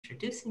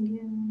introducing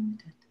you.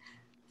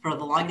 For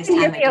the longest Can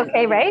you time, hear I me didn't.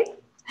 okay, right?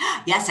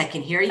 Yes, I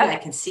can hear you. I Okay.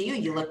 can see you.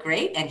 You look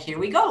great. And here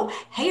we go.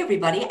 Hey,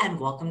 everybody, and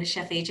welcome to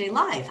Chef AJ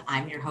Live.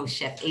 I'm your host,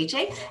 Chef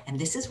AJ, and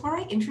this is where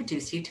I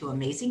introduce you to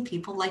amazing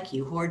people like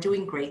you who are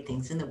doing great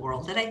things in the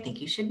world that I think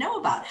you should know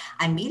about.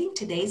 I'm meeting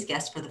today's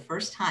guest for the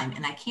first time,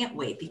 and I can't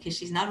wait because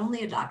she's not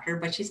only a doctor,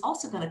 but she's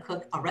also going to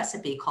cook a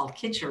recipe called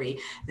Kitchari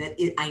that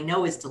I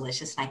know is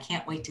delicious, and I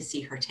can't wait to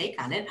see her take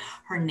on it.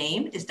 Her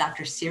name is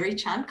Dr. Siri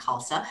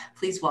Khalsa.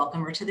 Please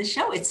welcome her to the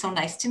show. It's so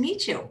nice to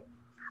meet you.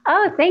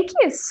 Oh, thank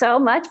you so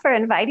much for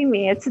inviting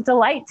me. It's a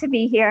delight to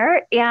be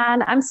here,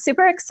 and I'm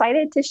super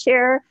excited to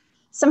share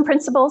some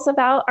principles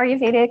about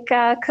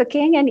Ayurvedic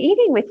cooking and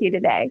eating with you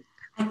today.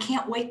 I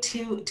can't wait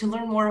to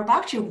learn more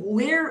about you.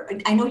 Where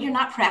I know you're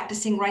not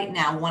practicing right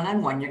now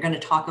one-on-one. You're going to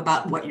talk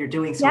about what you're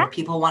doing. So Yeah, if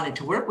people wanted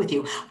to work with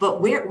you,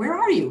 but where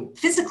are you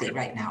physically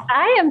right now?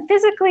 I am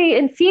physically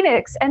in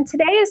Phoenix, and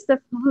today is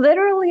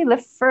literally the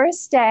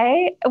first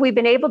day we've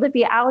been able to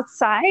be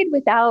outside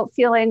without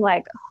feeling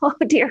like, oh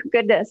dear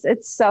goodness,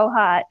 it's so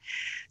hot.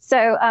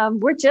 So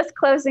we're just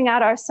closing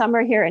out our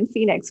summer here in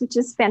Phoenix, which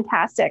is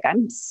fantastic.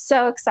 I'm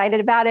so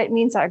excited about it. It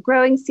means our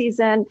growing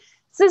season.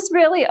 This is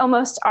really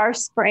almost our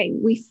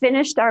spring. We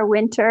finished our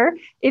winter,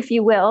 if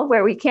you will,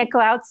 where we can't go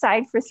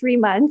outside for 3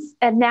 months.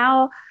 And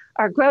now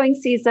our growing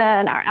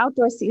season, our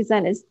outdoor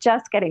season is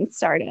just getting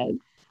started.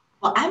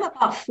 Well, I'm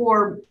about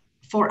four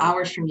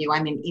hours from you.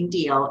 I'm in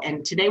India,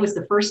 and today was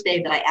the first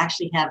day that I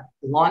actually have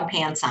long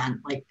pants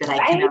on, like that I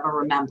can Right? ever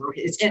remember.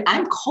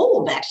 I'm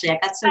cold actually. I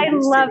got so I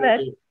used to love the it.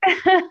 heat.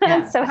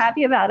 I'm Yeah. so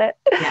happy about it.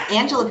 Yeah,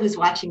 Angela, who's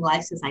watching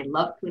live, says, I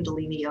love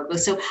Kundalini yoga.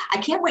 So I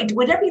can't wait.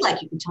 Whatever you like,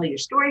 you can tell your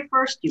story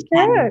first. You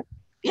can, Sure.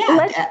 yeah.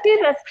 Let's do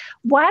this.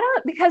 Why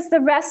don't, because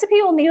the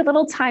recipe will need a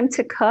little time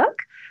to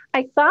cook.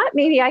 I thought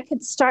maybe I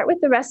could start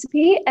with the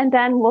recipe and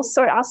then I'll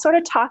sort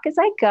of talk as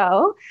I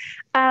go.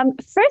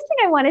 First thing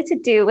I wanted to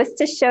do was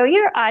to show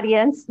your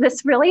audience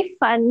this really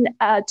fun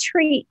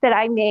treat that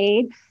I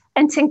made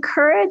and to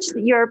encourage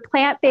your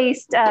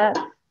plant-based,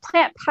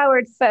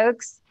 plant-powered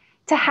folks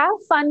to have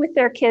fun with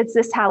their kids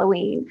this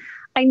Halloween.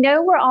 I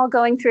know we're all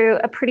going through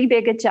a pretty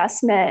big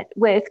adjustment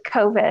with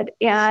COVID,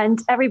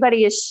 and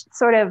everybody is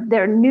sort of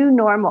their new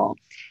normal.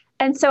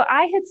 And so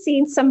I had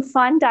seen some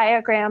fun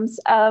diagrams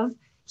of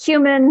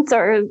humans,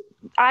 or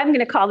I'm going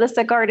to call this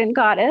a garden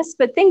goddess,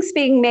 but things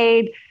being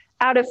made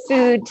out of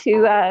food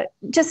to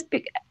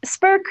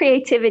spur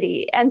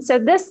creativity. And so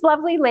this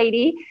lovely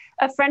lady,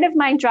 a friend of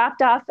mine,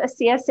 dropped off a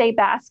CSA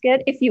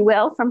basket, if you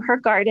will, from her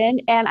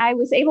garden. And I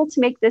was able to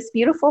make this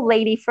beautiful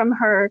lady from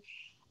her,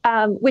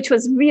 which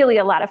was really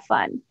a lot of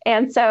fun.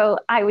 And so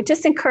I would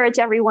just encourage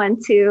everyone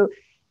to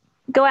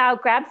go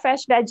out, grab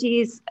fresh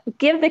veggies,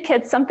 give the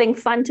kids something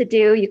fun to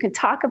do. You can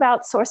talk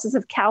about sources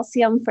of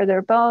calcium for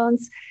their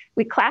bones.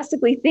 We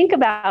classically think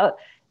about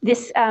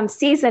this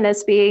season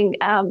as being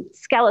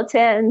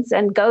skeletons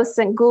and ghosts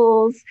and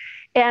ghouls.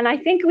 And I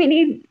think we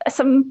need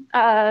some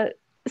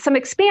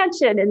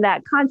expansion in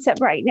that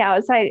concept right now.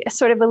 As I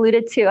sort of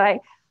alluded to,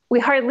 we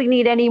hardly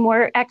need any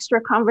more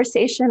extra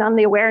conversation on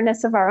the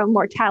awareness of our own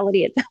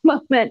mortality at the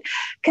moment,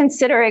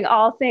 considering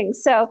all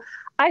things. So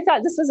I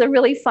thought this was a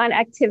really fun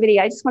activity.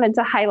 I just wanted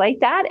to highlight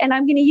that. And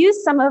I'm going to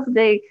use some of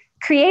the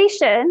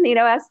creation,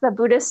 as the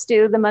Buddhists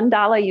do, the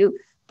mandala, you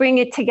bring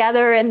it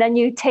together and then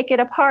you take it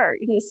apart,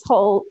 this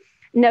whole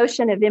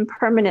notion of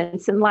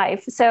impermanence in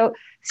life. So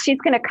she's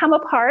going to come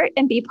apart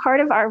and be part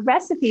of our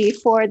recipe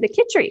for the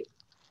Kitchari.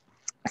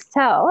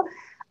 So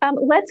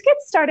let's get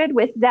started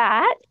with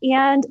that.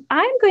 And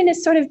I'm going to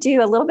sort of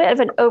do a little bit of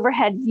an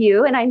overhead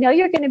view. And I know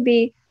you're going to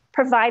be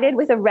provided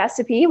with a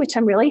recipe, which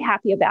I'm really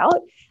happy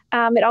about.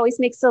 It always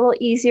makes it a little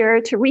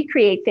easier to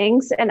recreate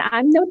things. And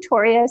I'm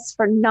notorious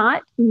for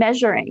not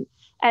measuring.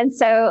 And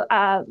so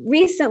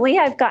recently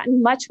I've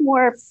gotten much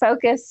more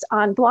focused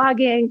on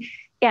blogging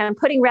and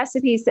putting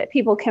recipes that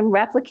people can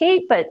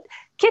replicate. But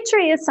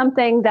Kitchari is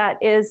something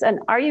that is an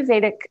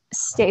Ayurvedic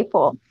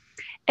staple.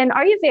 And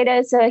Ayurveda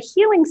is a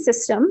healing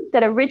system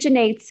that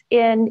originates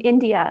in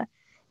India.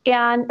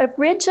 And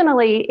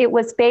originally it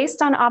was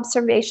based on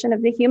observation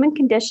of the human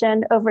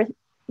condition over,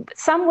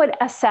 some would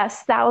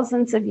assess,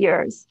 thousands of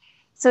years.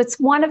 So it's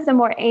one of the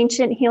more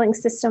ancient healing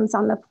systems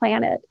on the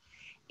planet.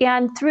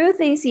 And through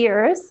these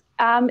years,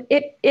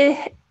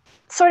 it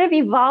sort of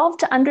evolved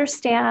to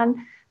understand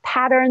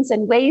patterns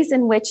and ways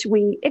in which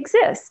we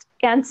exist.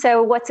 And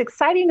so what's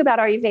exciting about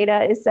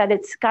Ayurveda is that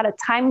it's got a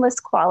timeless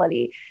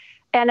quality.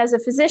 And as a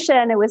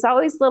physician, it was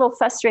always a little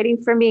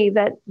frustrating for me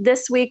that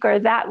this week or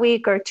that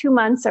week or 2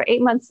 months or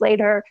 8 months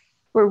later,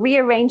 we're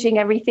rearranging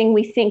everything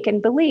we think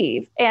and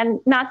believe. And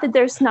not that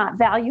there's not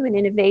value in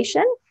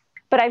innovation,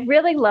 but I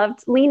really loved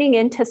leaning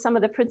into some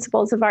of the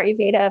principles of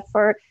Ayurveda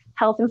for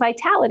health and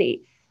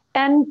vitality.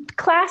 And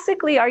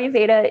classically,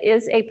 Ayurveda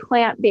is a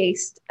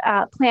plant-based,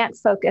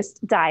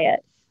 plant-focused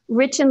diet,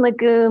 rich in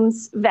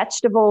legumes,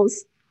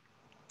 vegetables,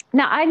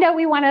 Now, I know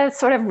we want to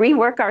sort of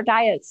rework our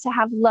diets to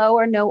have low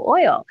or no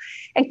oil.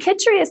 And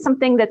Kitchari is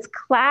something that's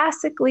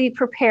classically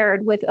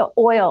prepared with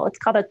oil. It's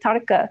called a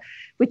tarka,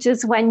 which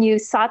is when you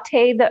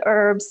saute the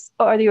herbs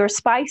or your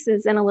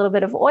spices in a little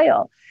bit of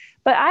oil.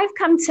 But I've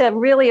come to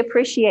really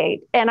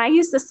appreciate, and I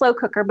use the slow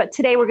cooker, but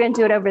today we're going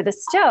to do it over the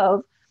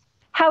stove,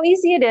 how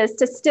easy it is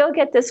to still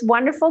get this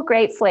wonderful,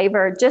 great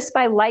flavor just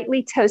by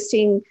lightly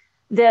toasting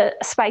the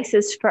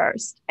spices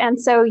first. And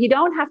so you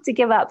don't have to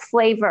give up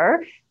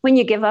flavor when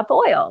you give up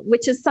oil,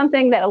 which is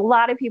something that a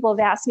lot of people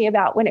have asked me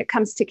about when it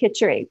comes to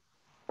Kitchari.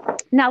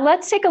 Now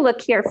let's take a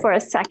look here for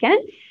a second.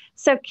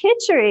 So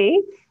Kitchari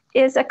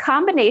is a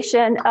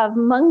combination of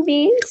mung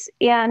beans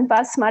and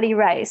basmati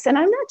rice. And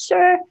I'm not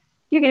sure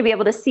you're going to be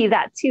able to see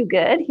that too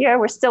good here.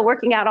 We're still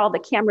working out all the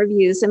camera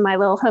views in my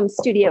little home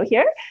studio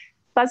here.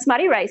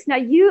 Basmati rice. Now,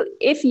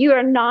 if you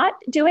are not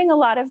doing a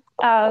lot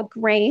of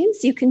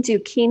grains, you can do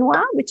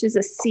quinoa, which is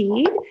a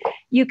seed.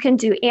 You can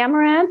do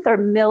amaranth or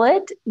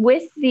millet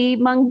with the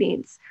mung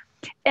beans.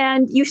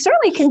 And you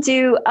certainly can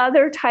do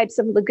other types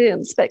of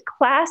legumes, but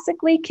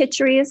classically,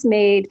 Kitchari is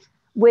made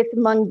with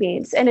mung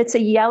beans. And it's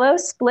a yellow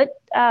split,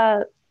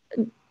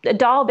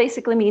 dal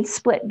basically means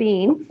split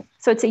bean.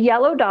 So it's a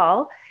yellow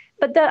dal.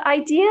 But the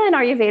idea in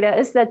Ayurveda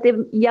is that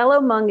the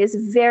yellow mung is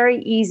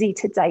very easy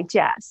to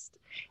digest.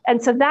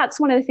 And so that's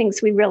one of the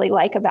things we really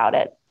like about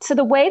it. So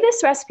the way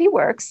this recipe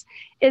works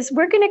is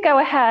we're going to go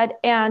ahead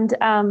and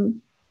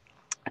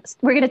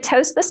we're going to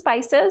toast the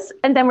spices,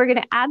 and then we're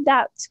going to add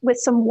that with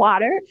some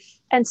water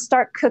and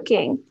start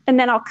cooking. And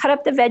then I'll cut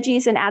up the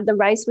veggies and add the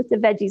rice with the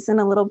veggies in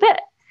a little bit.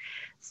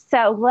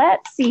 So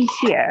let's see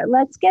here.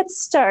 Let's get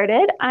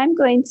started. I'm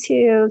going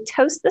to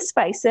toast the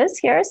spices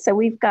here. So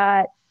we've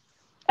got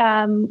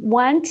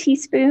 1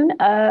 teaspoon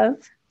of,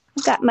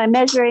 I've got my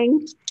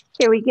measuring,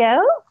 here we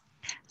go.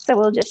 So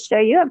we'll just show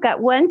you. I've got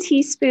 1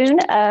 teaspoon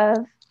of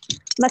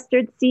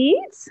mustard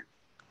seeds.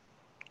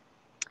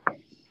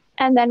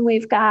 And then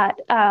we've got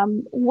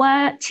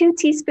 2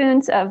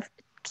 teaspoons of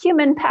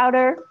cumin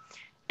powder.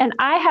 And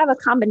I have a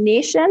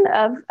combination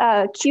of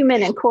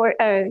cumin and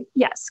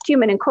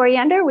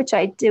coriander, which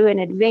I do in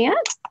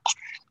advance.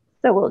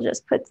 So we'll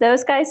just put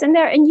those guys in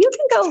there. And you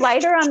can go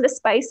lighter on the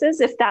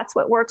spices if that's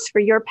what works for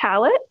your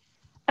palate.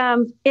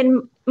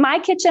 In my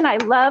kitchen, I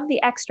love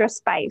the extra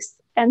spice.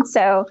 And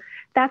so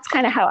that's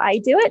kind of how I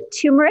do it.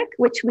 Turmeric,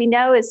 which we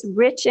know is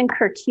rich in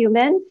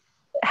curcumin,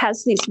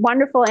 has these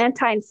wonderful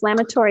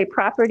anti-inflammatory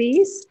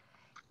properties.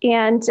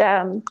 And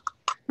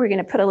we're going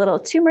to put a little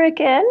turmeric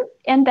in.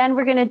 And then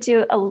we're going to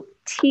do a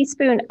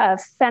teaspoon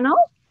of fennel.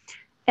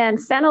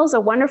 And fennel is a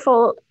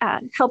wonderful,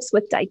 helps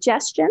with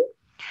digestion.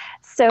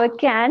 So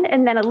again,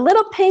 and then a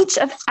little pinch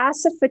of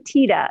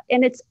asafoetida.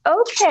 And it's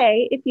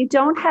okay if you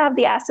don't have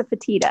the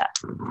asafoetida.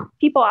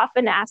 People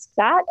often ask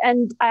that.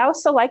 And I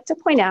also like to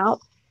point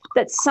out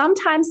that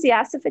sometimes the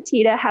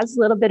asafoetida has a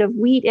little bit of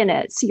wheat in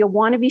it. So you'll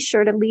want to be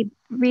sure to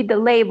read the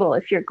label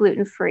if you're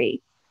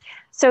gluten-free.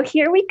 So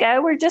here we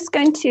go. We're just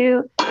going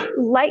to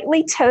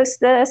lightly toast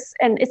this,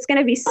 and it's going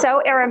to be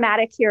so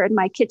aromatic here in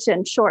my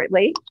kitchen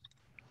shortly.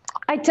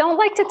 I don't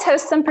like to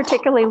toast them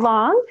particularly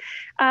long,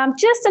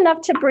 just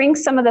enough to bring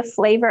some of the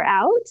flavor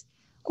out.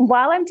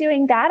 While I'm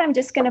doing that, I'm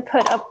just going to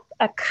put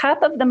a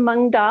cup of the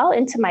mung dal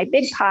into my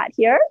big pot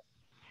here.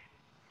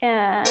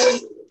 And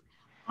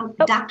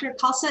Dr.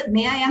 Khalsa,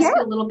 may I ask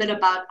you a little bit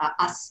about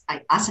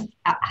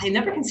I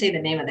never can say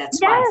the name of that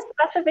spice.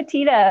 Yes,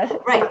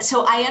 asafoetida. Right.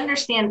 So I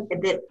understand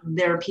that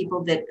there are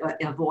people that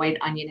avoid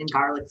onion and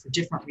garlic for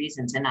different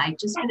reasons. And I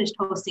just finished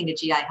hosting a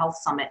GI Health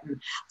Summit, and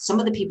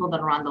some of the people that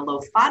are on the low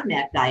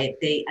FODMAP diet,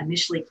 they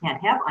initially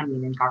can't have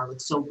onion and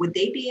garlic. So would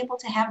they be able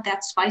to have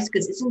that spice?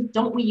 Because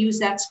don't we use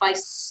that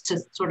spice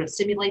to sort of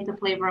simulate the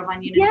flavor of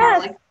onion and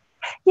garlic?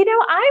 You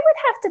know, I would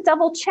have to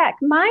double check.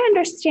 My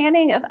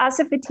understanding of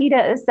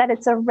asafoetida is that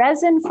it's a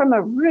resin from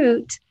a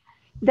root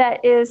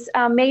that is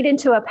made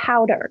into a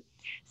powder.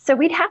 So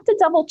we'd have to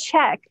double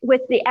check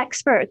with the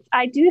experts.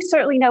 I do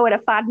certainly know what a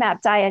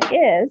FODMAP diet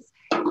is.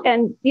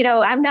 And, you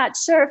know, I'm not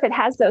sure if it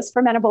has those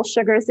fermentable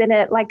sugars in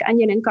it like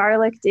onion and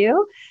garlic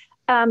do.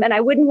 And I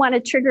wouldn't want to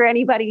trigger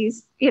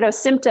anybody's,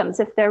 symptoms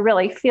if they're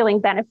really feeling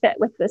benefit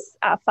with this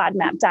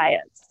FODMAP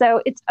diet.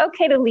 So it's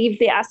okay to leave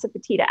the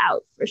asafoetida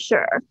out for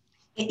sure.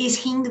 Is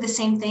hing the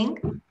same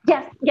thing?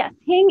 Yes.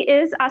 Hing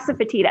is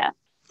asafoetida.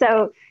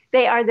 So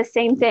they are the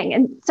same thing.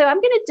 And so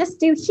I'm going to just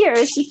do here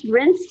is just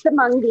rinse the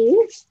mung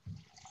beans.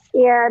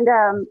 And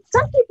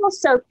some people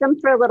soak them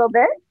for a little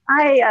bit.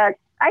 I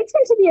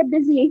tend to be a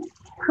busy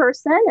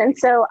person, and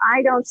so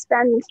I don't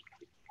spend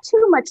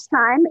too much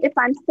time. If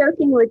I'm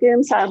soaking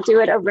legumes, I'll do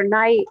it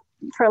overnight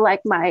for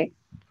like my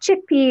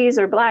chickpeas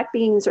or black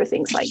beans or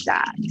things like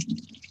that.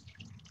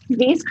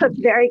 These cook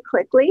very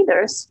quickly.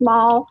 They're a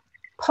small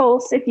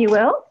pulse, if you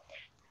will.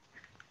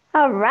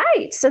 All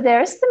right, so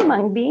there's the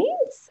mung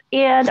beans,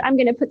 and I'm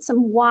going to put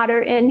some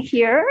water in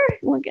here.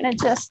 We're going to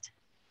just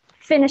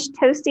finish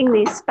toasting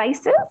these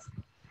spices,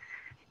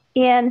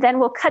 and then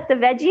we'll cut the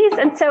veggies.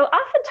 And so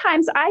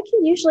oftentimes I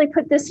can usually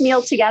put this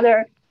meal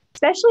together,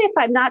 especially if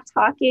I'm not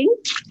talking,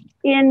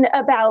 in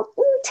about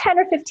 10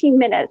 or 15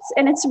 minutes,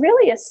 and it's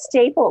really a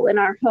staple in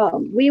our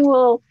home. We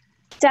will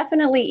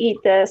definitely eat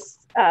this,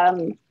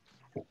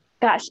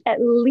 at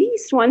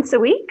least once a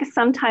week,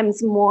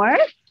 sometimes more.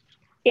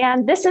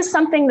 And this is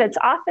something that's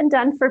often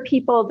done for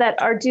people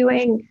that are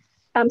doing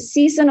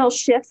seasonal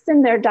shifts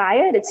in their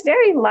diet. It's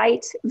very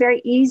light,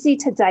 very easy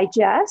to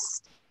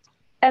digest.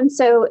 And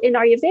so in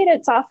Ayurveda,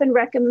 it's often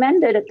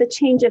recommended at the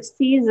change of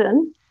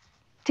season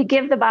to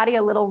give the body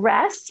a little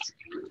rest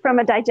from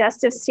a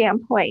digestive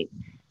standpoint.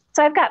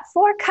 So I've got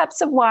 4 cups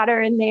of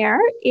water in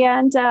there.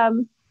 And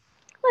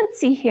let's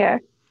see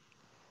here.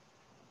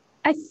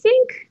 I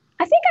think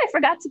I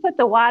forgot to put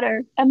the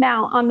water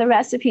amount on the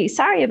recipe.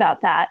 Sorry about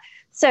that.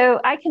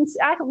 So I can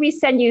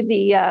resend you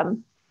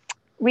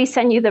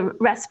the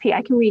recipe.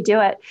 I can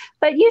redo it.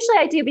 But usually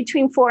I do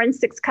between 4 and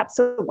 6 cups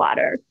of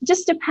water.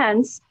 Just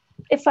depends.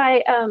 If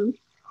it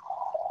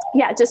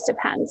just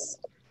depends.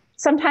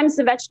 Sometimes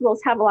the vegetables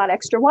have a lot of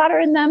extra water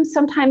in them.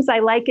 Sometimes I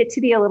like it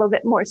to be a little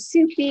bit more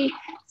soupy.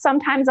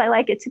 Sometimes I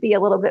like it to be a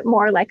little bit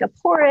more like a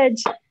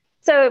porridge.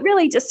 So it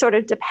really just sort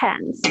of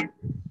depends.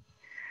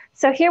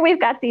 So here we've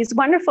got these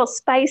wonderful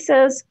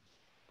spices.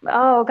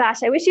 Oh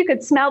gosh, I wish you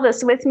could smell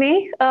this with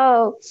me.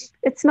 Oh,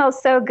 it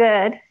smells so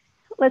good.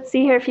 Let's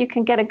see here if you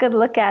can get a good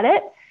look at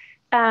it.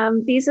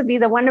 These would be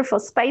the wonderful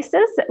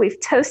spices that we've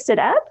toasted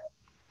up.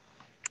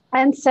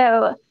 And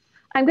so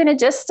I'm going to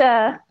just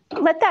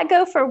let that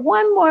go for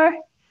one more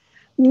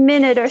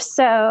minute or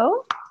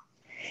so.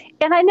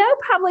 And I know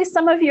probably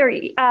some of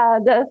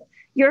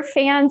your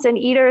fans and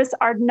eaters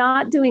are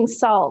not doing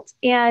salt.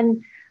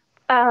 And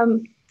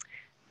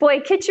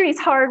boy, Kitchari is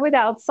hard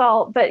without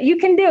salt, but you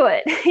can do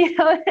it.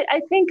 I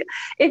think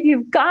if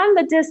you've gone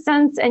the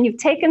distance and you've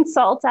taken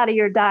salt out of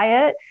your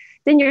diet,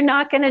 then you're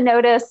not going to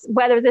notice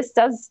whether this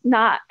does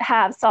not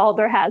have salt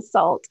or has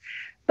salt.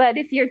 But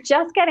if you're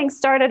just getting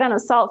started on a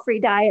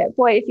salt-free diet,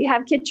 boy, if you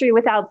have Kitchari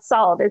without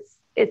salt,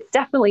 it's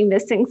definitely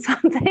missing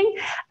something.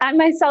 I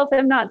myself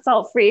am not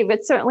salt-free,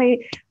 but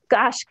certainly,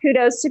 gosh,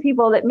 kudos to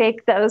people that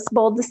make those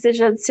bold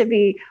decisions to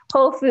be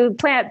whole food,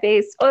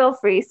 plant-based,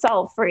 oil-free,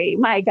 salt-free.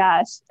 My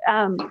gosh.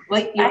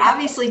 Well, you're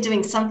obviously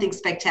doing something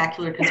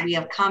spectacular, because we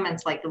have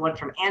comments like the one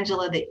from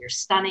Angela that you're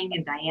stunning,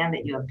 and Diane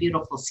that you have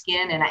beautiful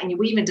skin. And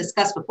we even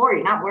discussed before,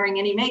 you're not wearing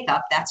any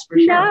makeup, that's for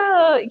sure.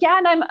 No, yeah,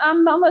 and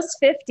I'm almost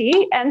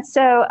 50. And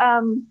so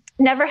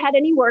never had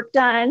any work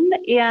done.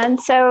 And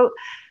so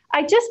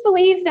I just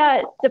believe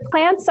that the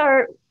plants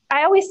are,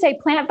 I always say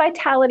plant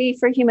vitality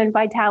for human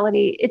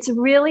vitality. It's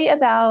really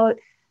about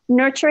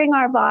nurturing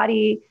our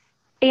body.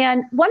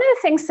 And one of the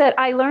things that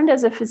I learned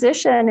as a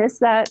physician is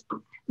that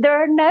there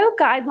are no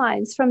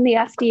guidelines from the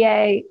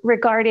FDA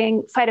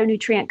regarding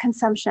phytonutrient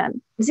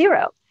consumption,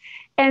 0.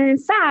 And in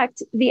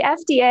fact, the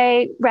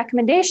FDA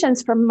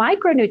recommendations for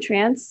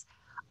micronutrients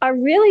are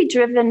really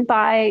driven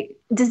by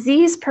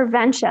disease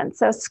prevention.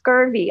 So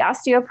scurvy,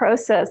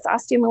 osteoporosis,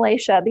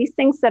 osteomalacia, these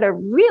things that are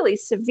really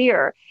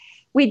severe.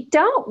 We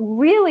don't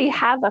really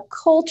have a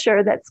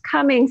culture that's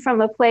coming from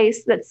a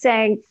place that's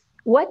saying,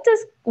 what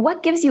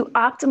gives you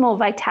optimal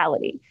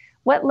vitality?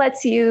 What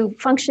lets you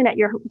function at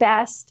your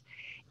best?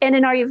 And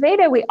in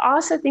Ayurveda, we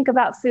also think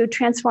about food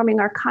transforming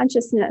our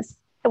consciousness,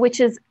 which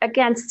is,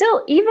 again,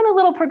 still even a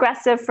little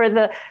progressive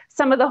for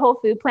some of the whole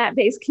food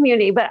plant-based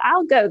community, but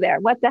I'll go there.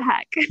 What the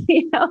heck?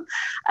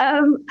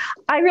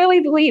 I really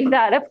believe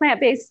that a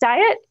plant-based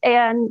diet,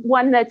 and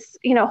one that's,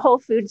 whole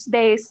foods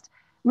based,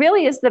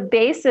 really is the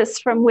basis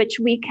from which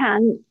we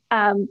can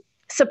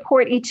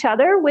support each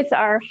other with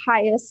our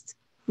highest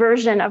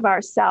version of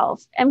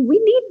ourselves. And we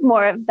need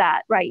more of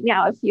that right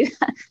now, if you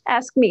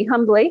ask me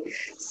humbly.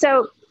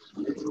 So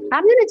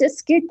I'm going to just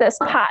scoot this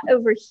pot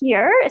over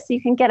here so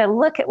you can get a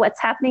look at what's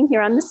happening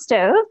here on the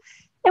stove.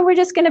 And we're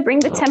just going to bring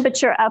the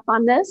temperature up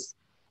on this.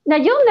 Now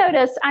you'll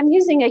notice I'm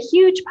using a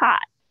huge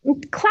pot.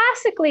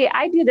 Classically,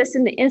 I do this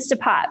in the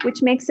Instapot,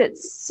 which makes it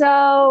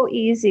so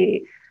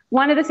easy.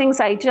 One of the things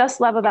I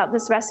just love about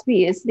this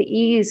recipe is the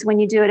ease when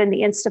you do it in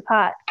the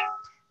Instapot.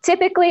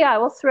 Typically, I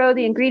will throw all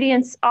the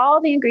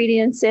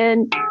ingredients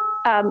in,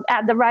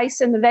 add the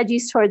rice and the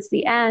veggies towards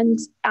the end,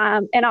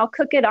 and I'll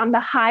cook it on the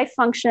high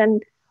function,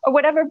 or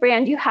whatever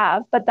brand you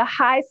have, but the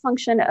high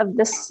function of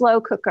the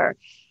slow cooker.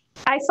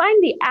 I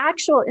find the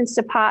actual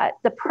Instapot,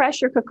 the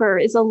pressure cooker,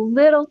 is a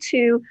little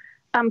too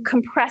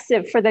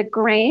compressive for the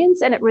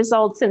grains, and it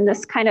results in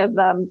this kind of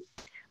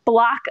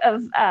block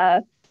of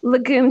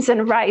legumes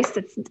and rice.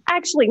 It's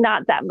actually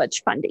not that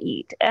much fun to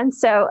eat. And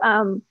so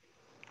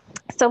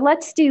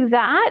let's do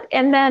that.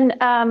 And then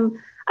I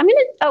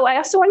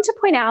also wanted to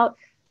point out,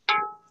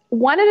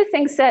 one of the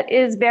things that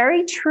is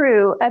very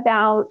true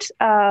about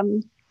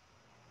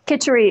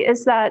Kitchari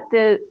is that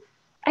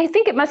I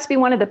think it must be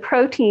one of the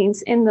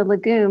proteins in the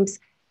legumes.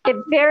 It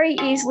very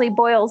easily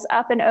boils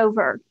up and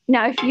over.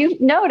 Now, if you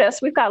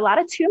notice, we've got a lot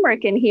of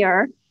turmeric in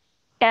here.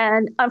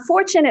 And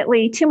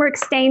unfortunately, turmeric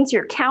stains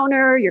your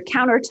counter, your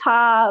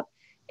countertop.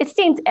 It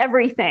stains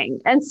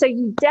everything. And so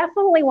you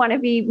definitely want to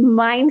be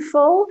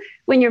mindful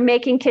when you're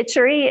making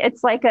Kitchari.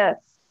 It's like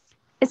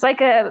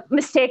a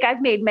mistake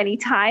I've made many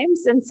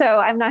times. And so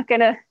I'm not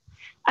going to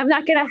I'm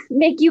not going to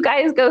make you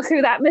guys go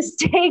through that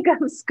mistake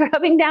of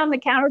scrubbing down the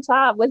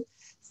countertop with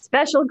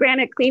special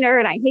granite cleaner.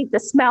 And I hate the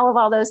smell of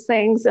all those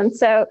things. And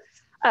so,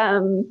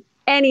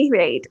 any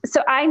rate,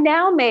 so I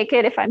now make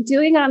it, if I'm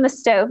doing it on the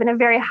stove, in a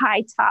very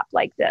high top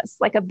like this,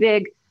 like a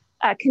big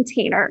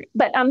container.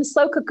 But on the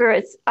slow cooker,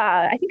 it's,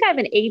 I think I have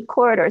an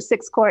 8-quart or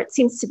 6-quart,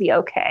 seems to be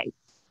okay.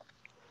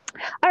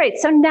 All right,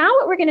 so now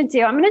what we're going to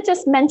do, I'm going to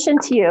just mention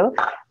to you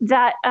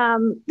that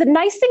the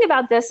nice thing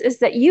about this is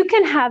that you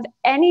can have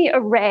any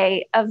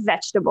array of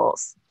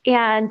vegetables.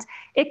 And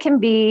it can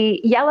be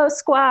yellow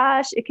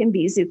squash, it can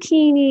be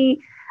zucchini.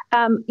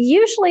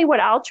 Usually what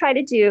I'll try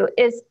to do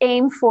is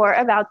aim for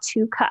about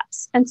 2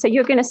 cups. And so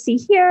you're going to see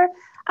here,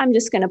 I'm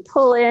just going to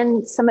pull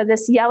in some of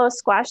this yellow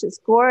squash, this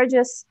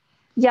gorgeous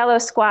yellow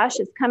squash.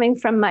 It's coming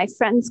from my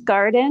friend's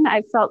garden.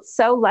 I felt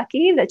so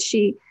lucky that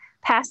she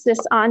passed this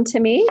on to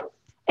me.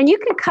 And you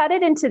can cut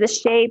it into the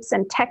shapes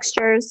and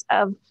textures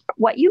of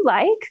what you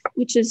like,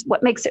 which is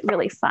what makes it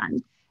really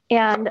fun.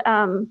 And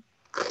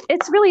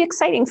it's really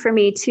exciting for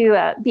me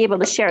to be able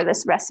to share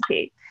this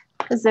recipe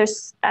because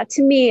there's,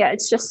 to me,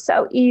 it's just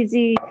so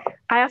easy.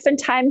 I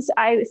oftentimes,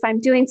 if I'm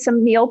doing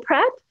some meal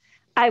prep,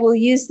 I will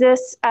use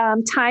this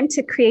time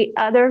to create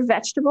other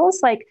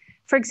vegetables. Like,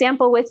 for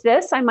example, with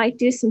this, I might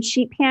do some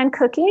sheet pan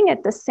cooking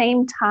at the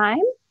same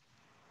time.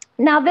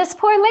 Now, this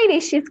poor lady,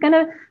 she's going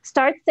to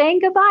start saying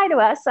goodbye to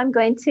us. I'm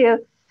going to,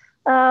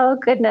 oh,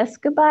 goodness,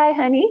 goodbye,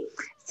 honey.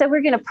 So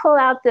we're going to pull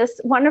out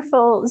this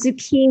wonderful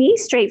zucchini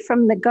straight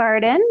from the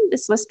garden.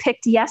 This was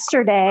picked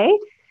yesterday,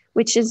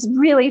 which is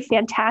really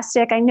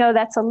fantastic. I know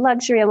that's a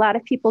luxury a lot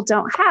of people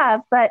don't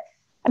have, but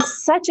I'm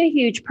such a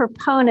huge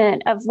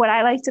proponent of what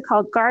I like to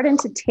call garden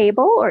to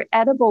table or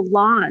edible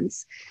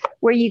lawns,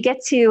 where you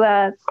get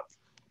to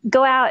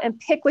go out and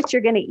pick what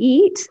you're going to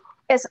eat.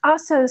 It's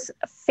also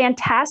a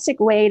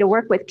fantastic way to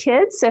work with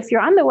kids. So if you're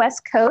on the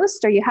West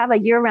Coast or you have a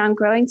year-round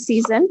growing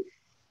season,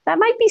 that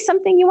might be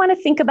something you want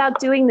to think about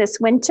doing this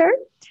winter.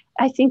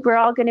 I think we're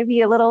all going to be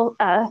a little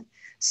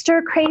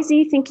stir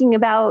crazy thinking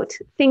about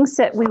things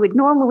that we would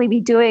normally be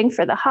doing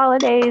for the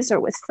holidays or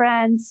with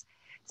friends.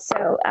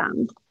 So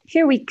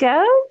here we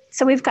go.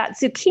 So we've got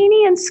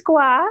zucchini and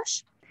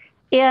squash.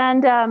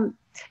 And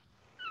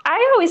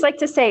I always like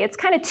to say it's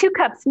kind of 2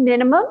 cups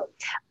minimum.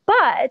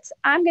 But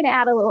I'm going to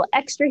add a little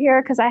extra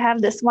here because I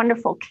have this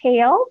wonderful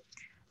kale.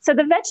 So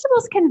the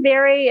vegetables can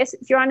vary. If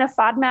you're on a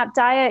FODMAP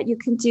diet, you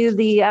can do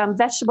the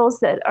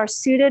vegetables that are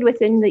suited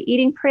within the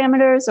eating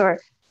parameters, or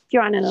if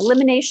you're on an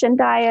elimination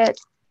diet.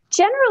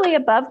 Generally,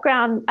 above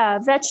ground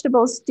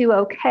vegetables do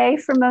okay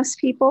for most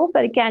people.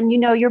 But again, you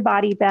know your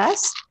body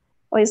best.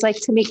 Always like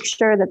to make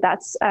sure that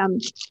that's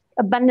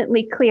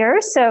abundantly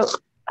clear. So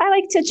I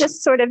like to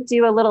just sort of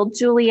do a little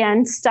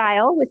julienne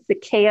style with the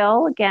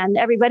kale. Again,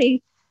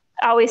 everybody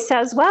always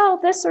says, well,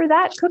 this or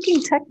that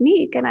cooking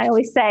technique. And I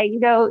always say,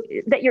 you know,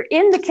 that you're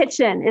in the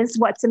kitchen is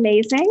what's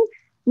amazing.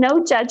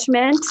 No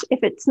judgment. If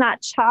it's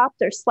not chopped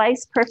or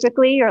sliced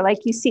perfectly, or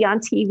like you see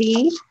on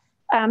TV,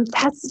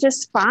 that's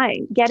just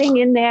fine. Getting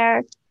in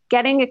there,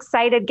 getting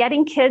excited,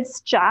 getting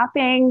kids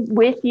shopping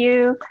with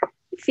you,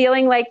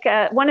 feeling like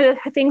one of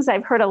the things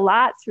I've heard a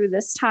lot through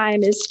this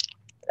time is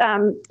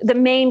the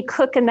main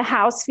cook in the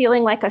house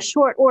feeling like a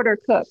short order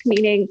cook,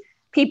 meaning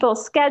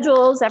people's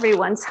schedules,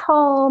 everyone's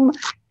home.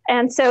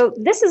 And so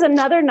this is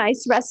another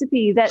nice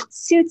recipe that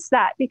suits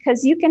that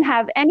because you can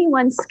have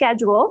anyone's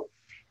schedule,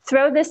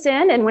 throw this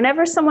in, and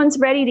whenever someone's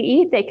ready to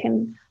eat, they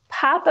can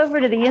pop over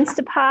to the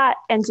Instapot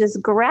and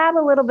just grab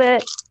a little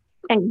bit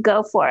and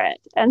go for it.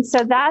 And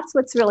so that's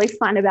what's really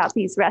fun about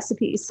these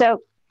recipes.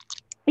 So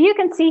you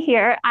can see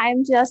here,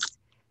 I'm just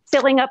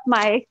filling up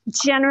my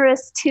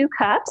generous 2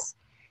 cups,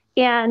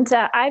 and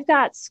I've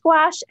got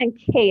squash and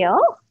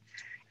kale.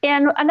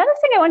 And another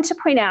thing I want to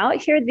point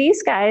out here,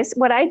 these guys,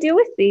 what I do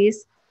with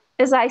these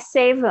is I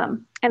save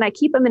them and I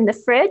keep them in the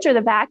fridge or the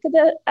back of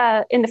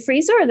the, in the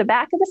freezer or the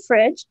back of the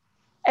fridge.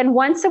 And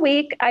once a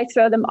week, I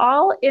throw them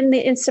all in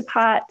the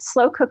Instapot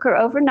slow cooker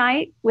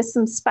overnight with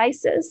some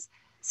spices,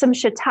 some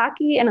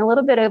shiitake, and a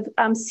little bit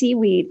of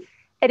seaweed.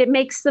 And it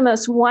makes the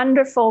most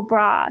wonderful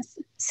broth.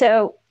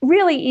 So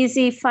really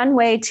easy, fun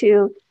way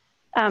to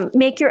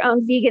make your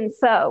own vegan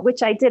pho,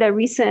 which I did a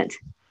recent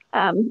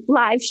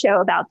live show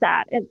about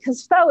that. And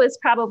because pho is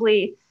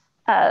probably,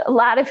 a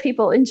lot of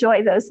people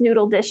enjoy those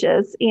noodle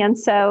dishes. And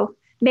so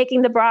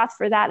making the broth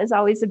for that is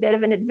always a bit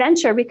of an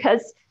adventure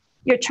because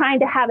you're trying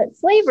to have it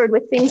flavored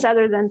with things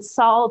other than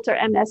salt or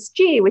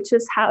MSG, which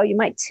is how you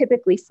might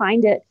typically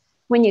find it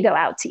when you go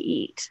out to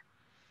eat.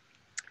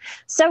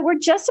 So we're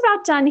just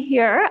about done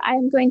here.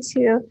 I'm going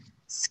to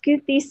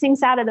scoot these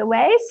things out of the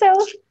way. So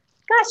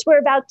gosh, we're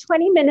about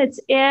 20 minutes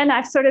in.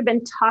 I've sort of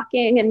been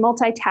talking and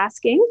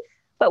multitasking.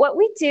 But what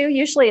we do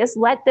usually is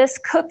let this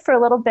cook for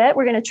a little bit.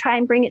 We're going to try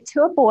and bring it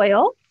to a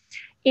boil.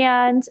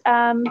 And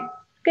I'm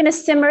going to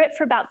simmer it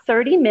for about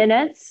 30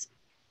 minutes.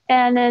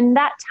 And in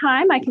that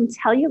time, I can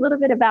tell you a little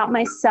bit about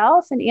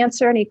myself and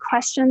answer any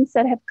questions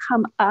that have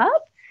come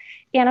up.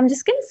 And I'm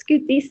just going to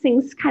scoot these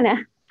things kind of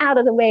out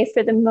of the way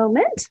for the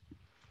moment.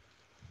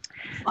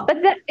 But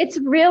it's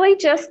really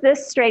just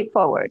this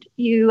straightforward.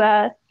 You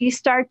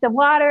start the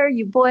water,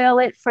 you boil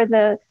it for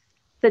the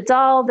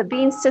dal, the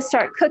beans to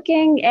start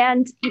cooking,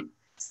 and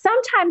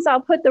sometimes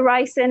I'll put the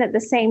rice in at the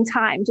same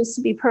time just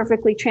to be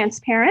perfectly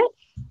transparent.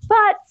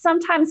 But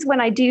sometimes when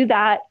I do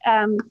that,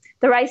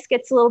 the rice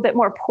gets a little bit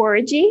more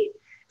porridgey.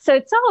 So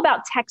it's all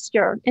about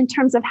texture in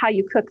terms of how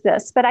you cook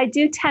this. But I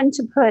do tend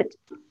to put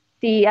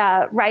the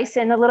rice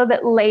in a little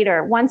bit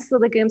later, once the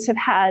legumes have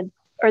had,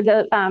 or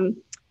the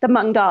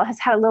mung dal has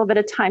had a little bit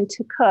of time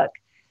to cook.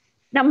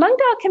 Now, mung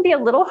dal can be a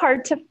little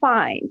hard to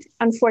find,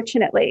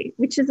 unfortunately,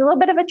 which is a little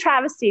bit of a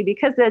travesty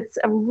because it's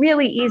a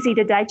really easy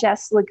to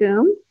digest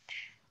legume.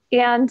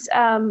 And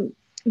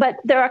but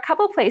there are a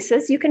couple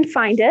places you can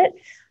find it.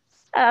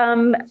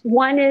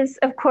 One is,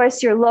 of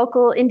course, your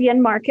local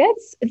Indian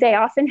markets. They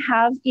often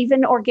have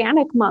even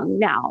organic mung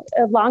now.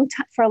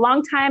 For a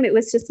long time, it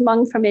was just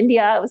mung from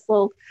India. It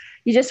was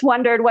you just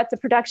wondered what the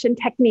production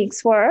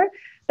techniques were.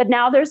 But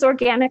now there's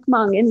organic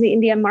mung in the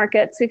Indian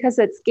markets because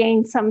it's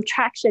gained some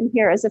traction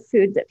here as a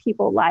food that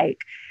people like.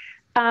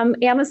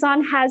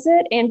 Amazon has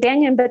it, and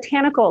Banyan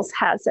Botanicals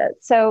has it.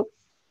 So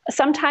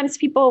sometimes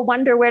people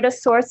wonder where to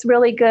source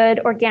really good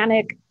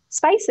organic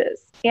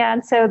spices.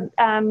 And so,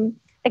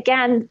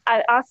 again,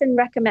 I often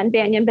recommend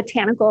Banyan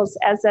Botanicals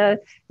as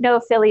no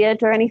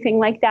affiliate or anything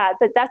like that.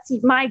 But that's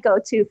my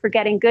go-to for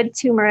getting good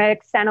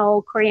turmeric,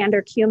 fennel,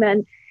 coriander,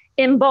 cumin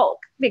in bulk.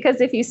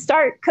 Because if you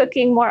start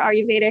cooking more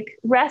Ayurvedic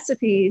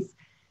recipes,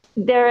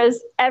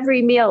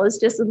 every meal is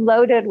just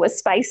loaded with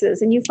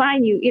spices. And you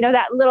find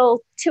that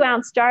little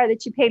 2-ounce jar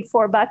that you paid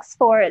 $4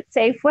 for at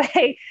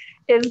Safeway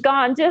is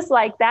gone just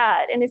like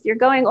that. And if you're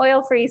going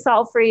oil-free,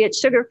 salt-free, it's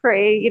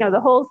sugar-free,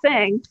 the whole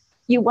thing,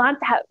 you want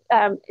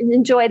to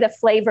enjoy the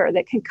flavor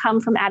that can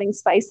come from adding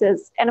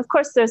spices. And of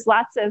course, there's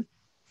lots of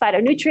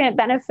phytonutrient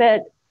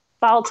benefit,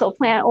 volatile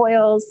plant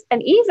oils.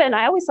 And even,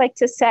 I always like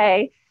to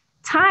say,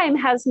 thyme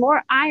has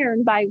more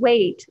iron by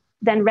weight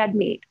than red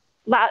meat,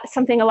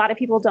 something a lot of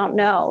people don't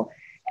know.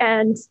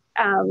 And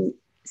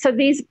so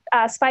these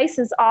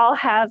spices all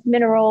have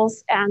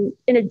minerals, and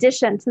in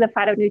addition to the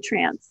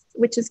phytonutrients,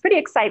 which is pretty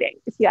exciting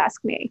if you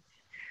ask me.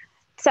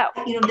 So,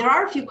 there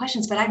are a few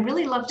questions, but I'd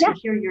really love to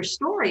hear your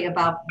story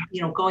about,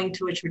 going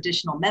to a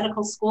traditional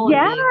medical school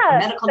and being a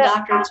medical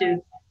doctor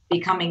to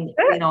becoming,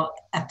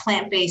 a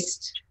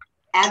plant-based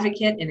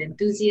advocate and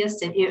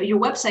enthusiast. And your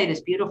website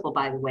is beautiful,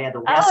 by the way,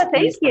 the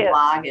recipes, the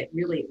blog. It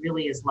really,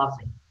 really is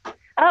lovely.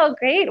 Oh,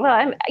 great.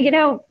 Well,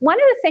 one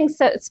of the things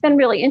that's been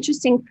really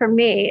interesting for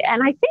me,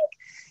 and I think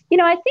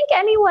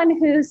anyone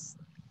who's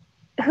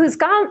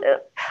gone,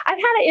 I've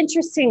had an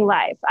interesting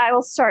life. I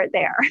will start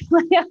there.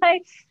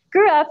 I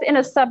grew up in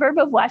a suburb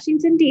of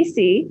Washington,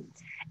 D.C.,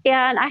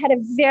 and I had a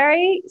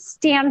very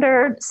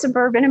standard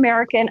suburban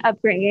American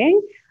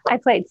upbringing. I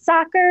played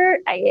soccer.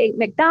 I ate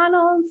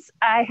McDonald's.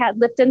 I had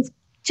Lipton's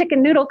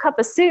chicken noodle cup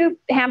of soup,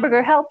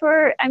 hamburger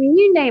helper. I mean,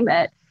 you name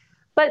it.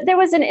 But there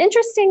was an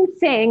interesting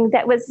thing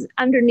that was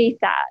underneath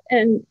that.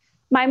 And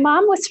my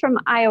mom was from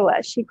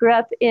Iowa. She grew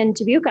up in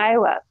Dubuque,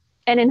 Iowa.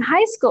 And in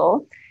high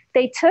school,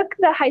 they took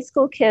the high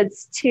school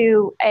kids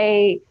to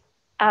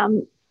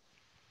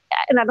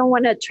and I don't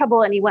want to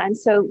trouble anyone,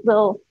 so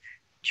little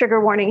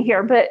trigger warning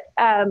here, but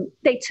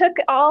they took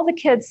all the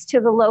kids to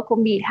the local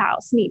meat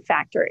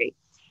factory,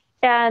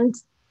 and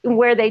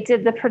where they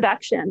did the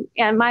production.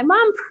 And my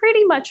mom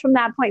pretty much from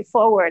that point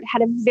forward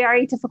had a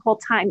very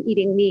difficult time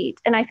eating meat.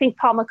 And I think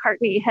Paul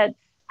McCartney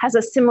has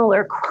a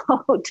similar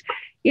quote,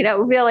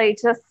 really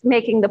just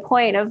making the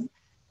point of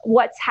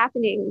what's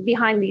happening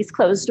behind these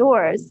closed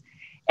doors.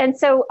 And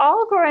so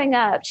all growing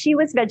up, she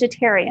was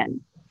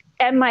vegetarian.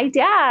 And my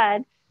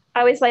dad, I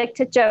always like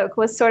to joke,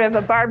 was sort of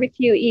a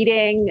barbecue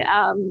eating,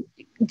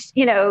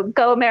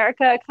 go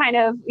America kind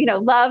of,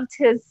 loved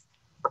his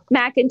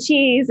mac and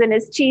cheese and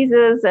his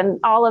cheeses and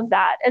all of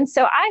that. And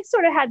so I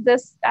sort of had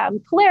this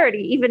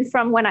polarity, even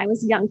from when I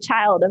was a young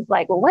child, of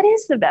like, well, what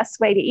is the best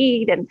way to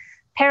eat? And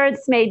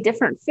parents made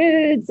different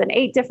foods and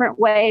ate different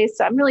ways.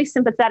 So I'm really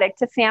sympathetic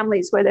to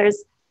families where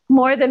there's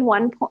more than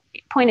one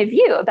point of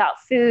view about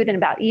food and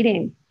about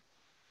eating.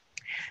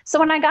 So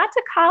when I got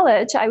to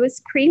college, I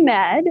was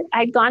pre-med.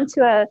 I'd gone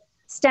to a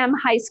STEM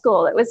high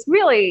school. It was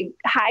really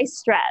high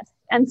stress.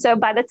 And so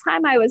by the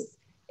time I was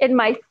in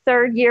my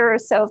third year or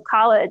so of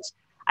college,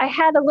 I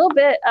had a little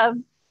bit of,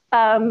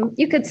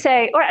 you could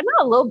say, or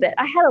not a little bit,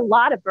 I had a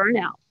lot of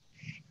burnout.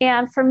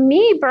 And for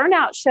me,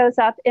 burnout shows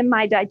up in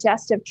my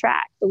digestive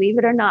tract, believe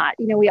it or not.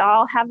 We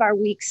all have our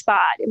weak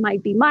spot. It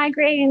might be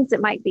migraines,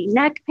 it might be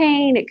neck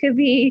pain, it could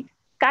be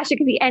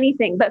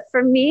anything. But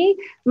for me,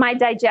 my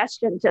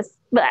digestion just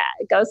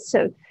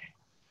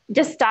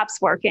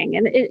stops working.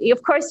 And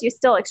of course, you're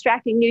still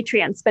extracting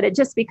nutrients, but it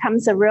just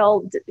becomes a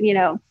real,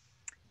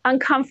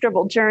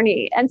 uncomfortable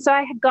journey. And so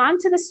I had gone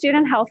to the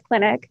student health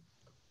clinic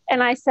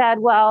and I said,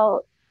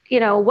 well,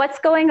 what's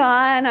going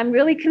on? I'm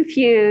really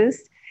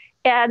confused.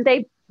 And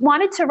they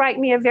wanted to write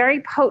me a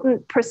very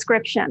potent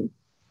prescription.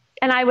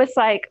 And I was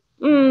like,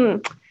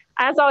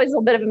 I was always a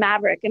little bit of a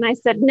maverick. And I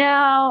said,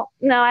 no,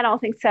 I don't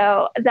think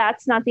so.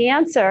 That's not the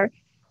answer.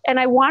 And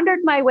I wandered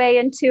my way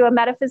into a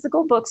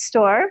metaphysical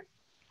bookstore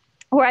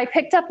where I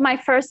picked up my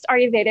first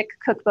Ayurvedic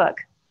cookbook,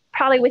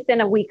 probably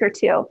within a week or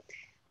two.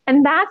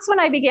 And that's when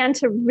I began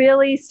to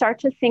really start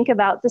to think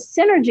about the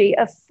synergy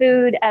of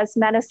food as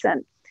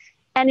medicine.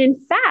 And in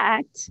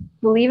fact,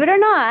 believe it or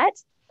not,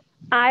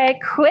 I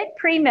quit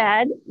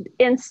pre-med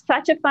in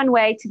such a fun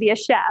way to be a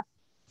chef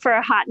for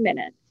a hot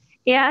minute,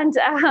 and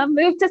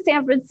moved to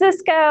San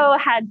Francisco,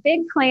 had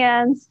big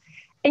plans.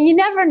 And you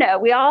never know.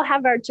 We all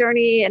have our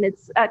journey, and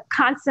it's a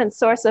constant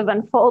source of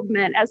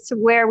unfoldment as to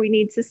where we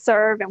need to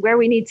serve and where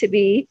we need to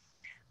be.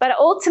 But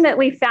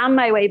ultimately found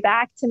my way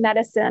back to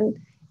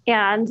medicine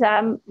and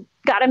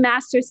got a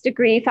master's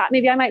degree, thought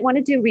maybe I might want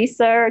to do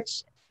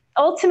research.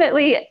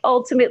 Ultimately,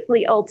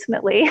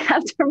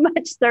 after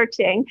much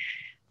searching,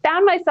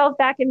 found myself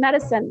back in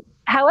medicine.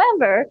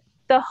 However,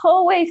 the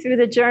whole way through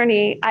the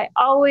journey, I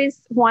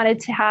always wanted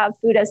to have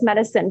food as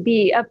medicine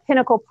be a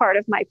pinnacle part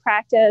of my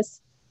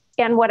practice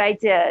and what I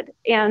did.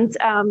 And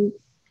it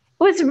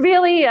was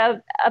really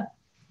a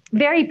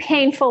very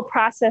painful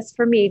process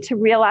for me to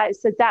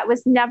realize that that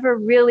was never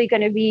really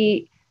going to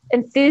be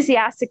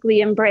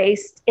enthusiastically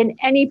embraced in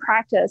any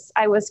practice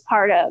I was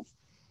part of.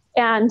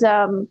 And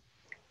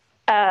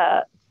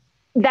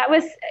that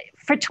was,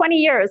 for 20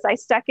 years, I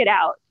stuck it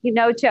out,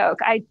 no joke.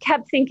 I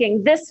kept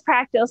thinking this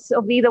practice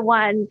will be the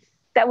one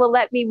that will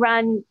let me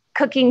run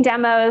cooking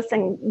demos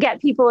and get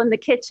people in the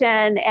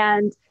kitchen.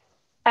 And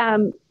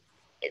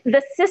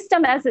the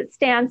system as it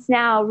stands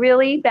now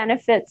really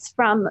benefits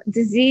from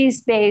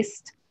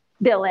disease-based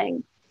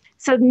billing.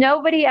 So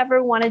nobody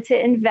ever wanted to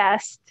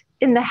invest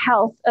in the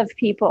health of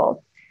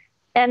people.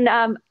 And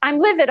I'm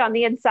livid on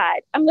the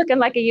inside. I'm looking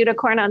like a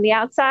unicorn on the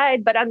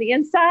outside, but on the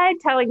inside,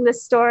 telling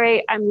this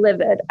story, I'm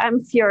livid.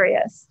 I'm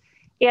furious.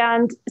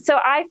 And so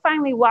I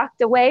finally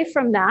walked away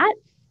from that.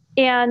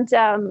 And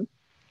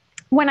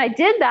when I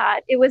did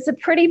that, it was a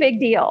pretty big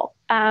deal.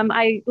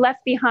 I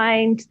left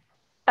behind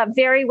a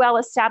very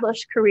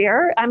well-established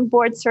career. I'm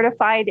board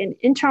certified in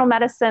internal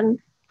medicine,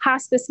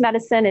 hospice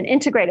medicine, and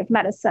integrative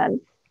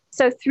medicine.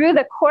 So through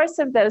the course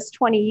of those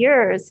 20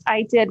 years,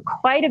 I did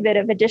quite a bit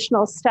of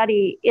additional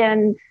study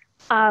in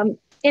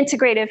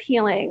integrative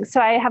healing.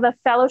 So I have a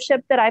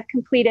fellowship that I've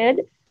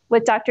completed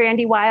with Dr.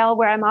 Andy Weil,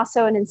 where I'm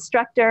also an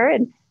instructor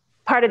and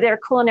part of their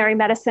culinary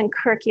medicine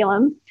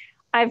curriculum.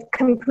 I've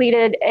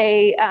completed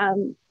a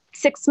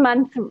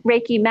 6-month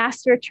Reiki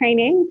master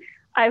training.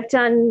 I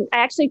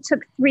actually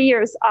took 3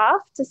 years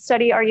off to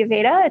study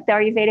Ayurveda at the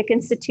Ayurvedic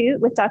Institute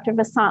with Dr.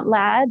 Vasant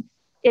Lad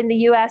in the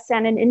US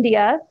and in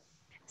India.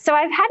 So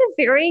I've had a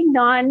very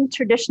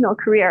non-traditional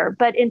career,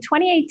 but in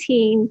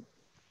 2018,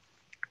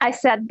 I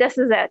said, this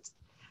is it.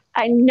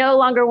 I no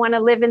longer want to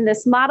live in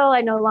this model.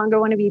 I no longer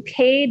want to be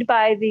paid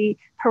by the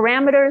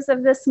parameters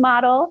of this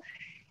model.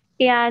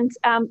 And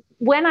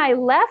when I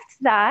left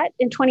that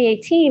in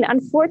 2018,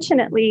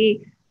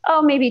 unfortunately,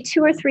 maybe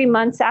 2 or 3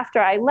 months after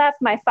I left,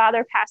 my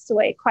father passed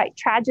away quite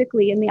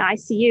tragically in the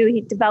ICU.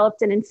 He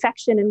developed an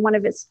infection in one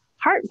of his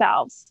heart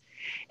valves.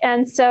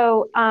 And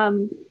so,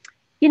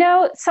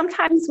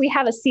 sometimes we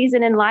have a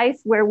season in life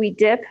where we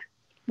dip,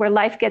 where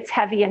life gets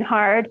heavy and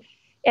hard.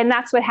 And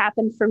that's what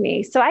happened for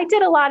me. So I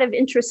did a lot of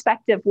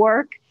introspective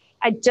work.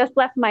 I just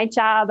left my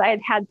job. I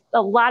had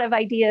a lot of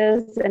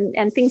ideas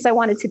and things I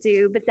wanted to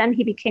do, but then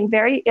he became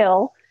very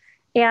ill.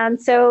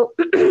 And so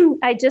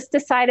I just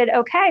decided,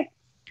 okay,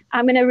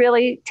 I'm going to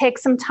really take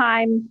some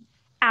time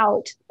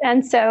out.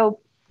 And so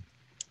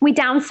we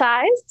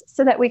downsized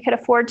so that we could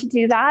afford to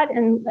do that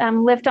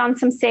and lived on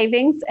some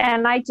savings.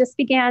 And I just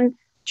began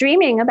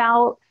dreaming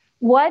about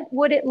what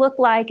would it look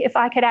like if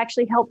I could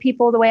actually help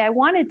people the way I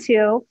wanted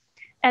to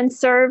and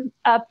serve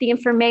up the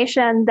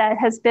information that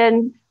has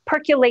been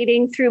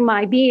percolating through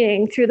my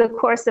being through the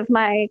course of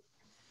my,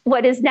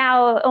 what is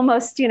now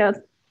almost,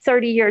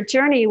 30-year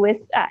journey with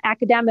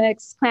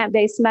academics,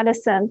 plant-based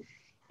medicine.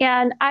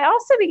 And I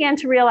also began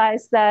to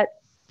realize that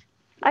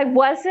I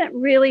wasn't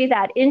really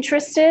that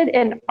interested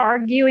in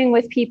arguing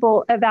with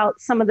people about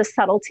some of the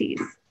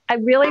subtleties. I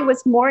really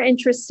was more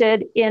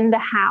interested in the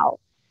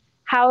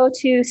how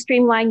to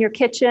streamline your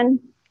kitchen,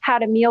 how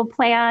to meal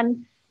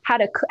plan, how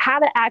to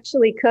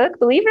actually cook.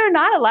 Believe it or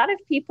not, a lot of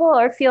people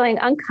are feeling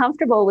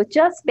uncomfortable with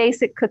just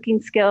basic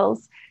cooking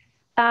skills.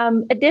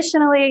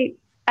 Additionally,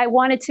 I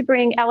wanted to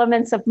bring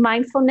elements of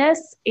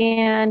mindfulness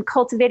and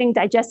cultivating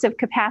digestive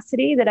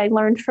capacity that I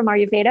learned from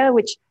Ayurveda,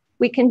 which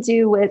we can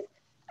do with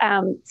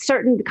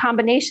certain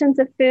combinations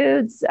of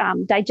foods,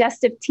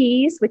 digestive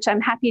teas, which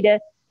I'm happy to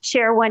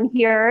share one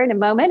here in a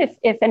moment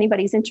if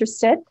anybody's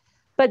interested.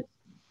 But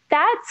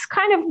that's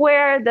kind of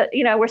where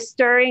we're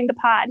stirring the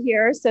pot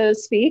here, so to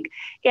speak.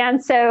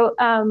 And so,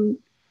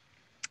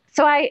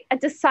 so I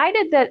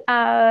decided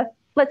that,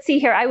 let's see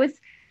here, I was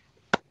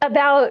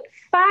about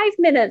 5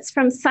 minutes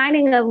from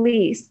signing a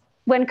lease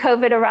when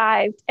COVID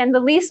arrived. And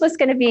the lease was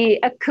going to be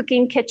a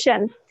cooking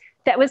kitchen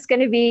that was going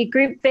to be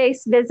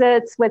group-based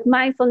visits with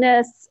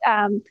mindfulness.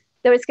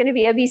 There was going to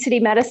be obesity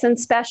medicine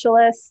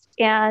specialist,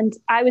 and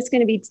I was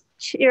going to be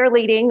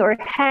cheerleading or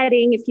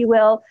heading, if you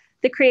will,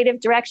 the creative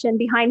direction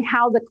behind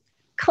how the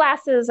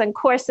classes and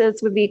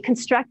courses would be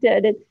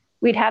constructed. And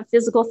we'd have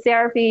physical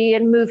therapy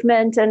and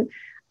movement. And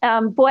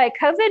boy,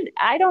 COVID,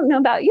 I don't know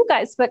about you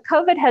guys, but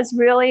COVID has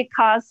really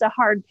caused a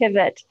hard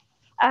pivot.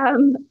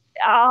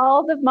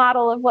 All the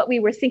model of what we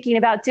were thinking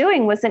about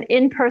doing was an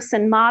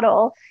in-person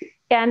model.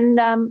 And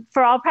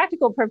for all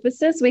practical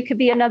purposes, we could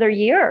be another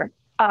year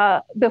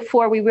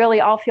before we really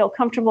all feel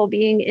comfortable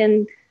being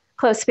in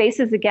closed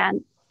spaces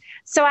again.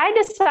 So I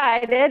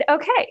decided,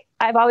 okay,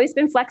 I've always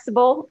been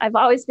flexible. I've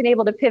always been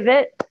able to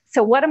pivot.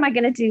 So what am I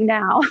going to do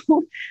now?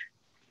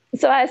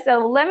 So I said,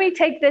 let me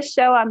take this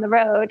show on the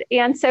road.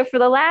 And so for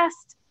the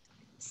last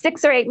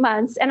 6 or 8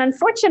 months, and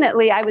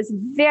unfortunately, I was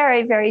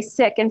very, very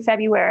sick in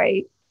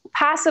February,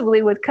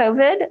 possibly with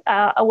COVID.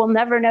 I will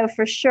never know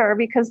for sure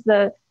because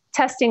the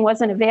testing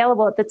wasn't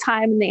available at the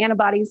time and the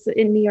antibodies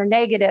in me are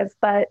negative.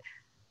 But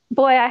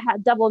boy, I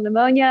had double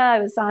pneumonia. I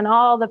was on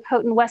all the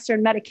potent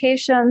Western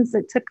medications.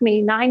 It took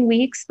me 9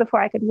 weeks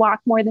before I could walk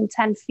more than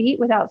 10 feet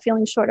without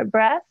feeling short of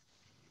breath.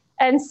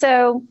 And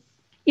so,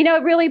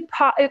 it really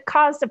it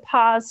caused a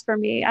pause for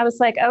me. I was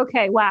like,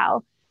 okay,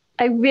 wow,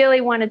 I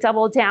really want to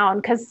double down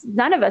because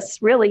none of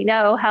us really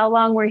know how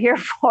long we're here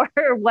for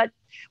or what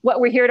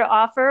we're here to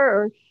offer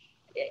or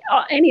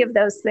any of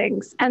those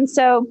things. And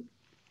so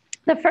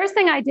the first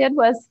thing I did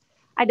was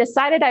I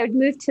decided I would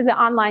move to the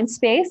online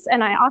space,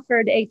 and I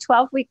offered a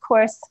 12-week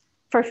course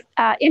for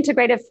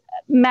integrative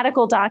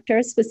medical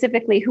doctors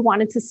specifically who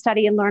wanted to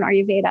study and learn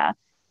Ayurveda,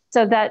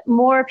 so that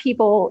more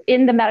people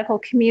in the medical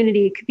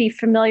community could be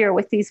familiar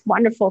with these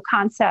wonderful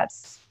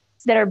concepts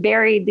that are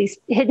buried, these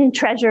hidden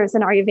treasures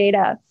in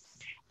Ayurveda.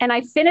 And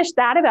I finished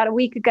that about a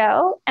week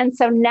ago. And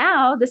so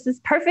now this is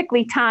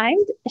perfectly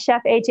timed.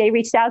 Chef AJ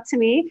reached out to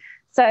me.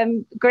 So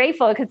I'm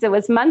grateful because it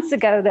was months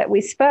ago that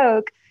we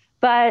spoke.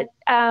 But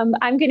I'm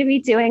going to be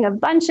doing a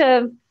bunch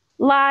of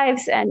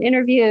lives and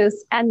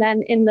interviews. And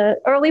then in the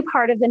early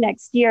part of the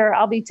next year,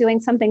 I'll be doing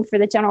something for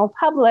the general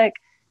public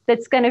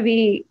that's going to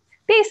be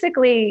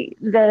basically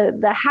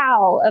the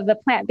how of the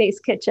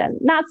plant-based kitchen,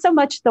 not so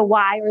much the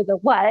why or the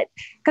what,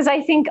 because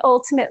I think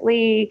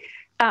ultimately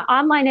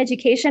online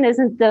education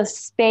isn't the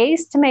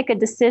space to make a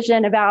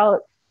decision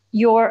about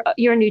your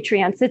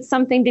nutrients. It's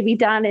something to be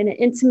done in an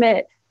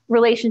intimate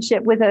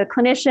relationship with a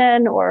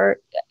clinician or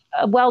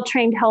a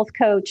well-trained health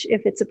coach,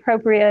 if it's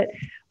appropriate,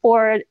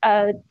 or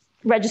a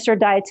registered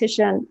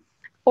dietitian,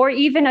 or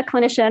even a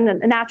clinician,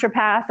 a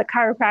naturopath, a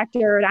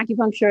chiropractor, an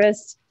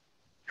acupuncturist,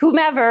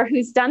 whomever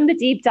who's done the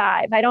deep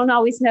dive. I don't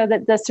always know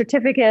that the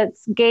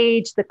certificates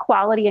gauge the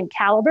quality and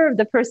caliber of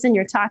the person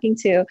you're talking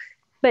to,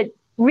 but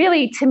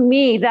really, to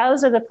me,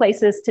 those are the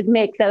places to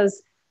make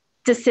those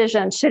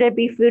decisions. Should it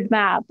be food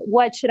map?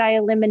 What should I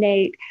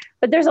eliminate?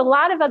 But there's a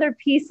lot of other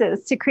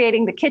pieces to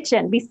creating the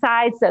kitchen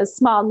besides those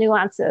small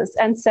nuances.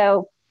 And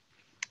so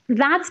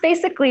that's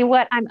basically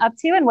what I'm up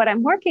to and what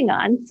I'm working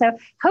on. So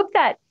hope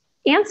that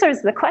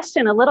answers the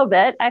question a little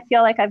bit. I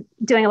feel like I'm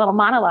doing a little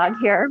monologue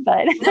here,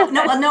 but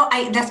no.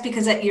 That's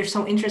because you're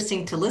so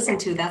interesting to listen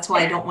to. That's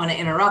why I don't want to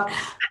interrupt.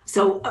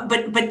 So,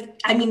 but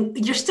I mean,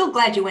 you're still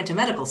glad you went to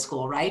medical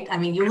school, right? I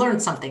mean, you learned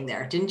something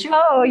there, didn't you?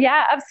 Oh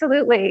yeah,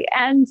 absolutely.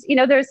 And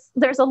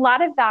there's a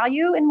lot of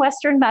value in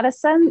Western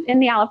medicine in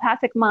the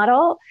allopathic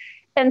model,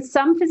 and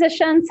some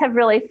physicians have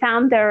really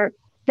found their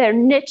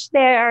niche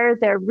there,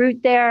 their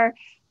root there.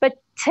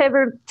 But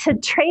to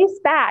trace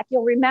back,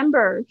 you'll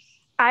remember,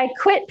 I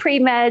quit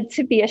pre-med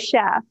to be a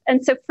chef.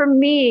 And so for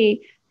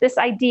me, this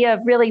idea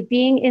of really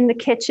being in the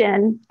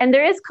kitchen, and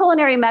there is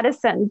culinary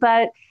medicine,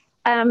 but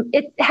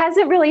it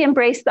hasn't really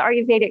embraced the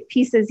Ayurvedic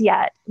pieces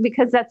yet,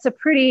 because that's a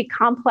pretty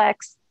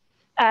complex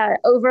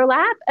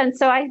overlap. And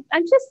so I'm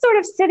just sort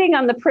of sitting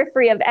on the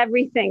periphery of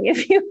everything,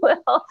 if you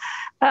will.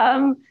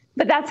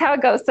 But that's how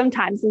it goes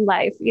sometimes in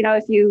life.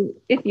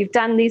 If you've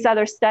done these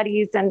other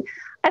studies, and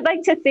I'd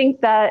like to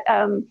think that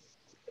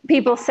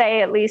people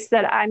say at least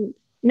that I'm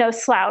no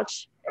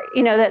slouch.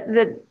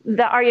 That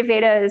the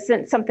Ayurveda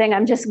isn't something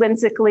I'm just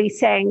whimsically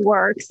saying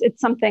works.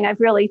 It's something I've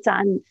really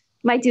done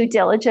my due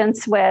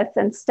diligence with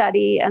and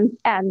study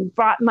and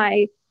brought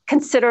my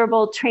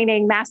considerable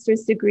training,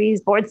 master's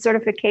degrees, board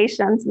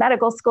certifications,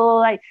 medical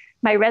school.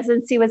 My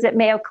residency was at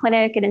Mayo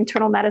Clinic in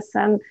internal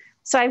medicine.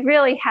 So I've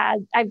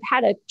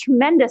had a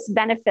tremendous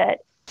benefit,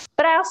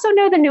 but I also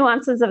know the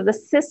nuances of the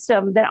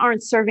system that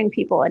aren't serving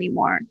people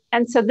anymore.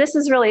 And so this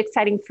is really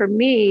exciting for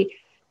me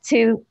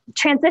to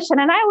transition.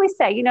 And I always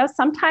say,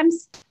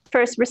 sometimes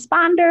first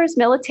responders,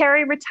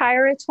 military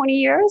retire at 20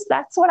 years.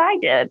 That's what I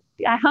did.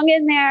 I hung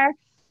in there.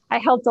 I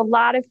helped a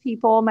lot of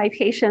people. My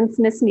patients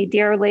miss me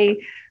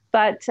dearly,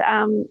 but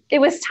it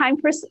was time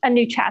for a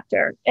new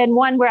chapter, and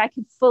one where I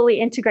could fully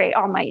integrate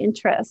all my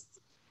interests.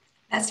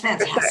 That's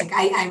fantastic.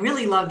 I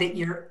really love that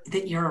you're a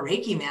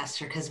Reiki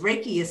master, because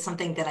Reiki is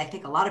something that I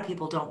think a lot of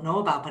people don't know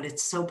about, but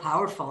it's so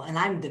powerful. And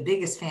I'm the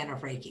biggest fan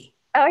of Reiki.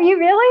 Oh, you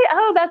really?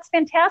 Oh, that's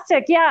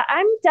fantastic. Yeah,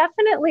 I'm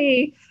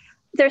definitely,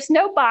 there's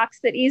no box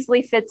that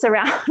easily fits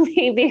around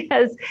me,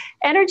 because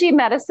energy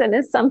medicine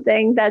is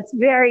something that's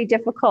very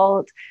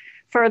difficult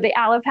for the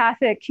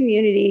allopathic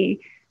community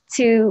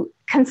to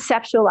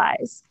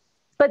conceptualize.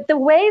 But the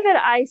way that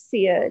I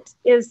see it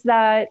is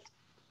that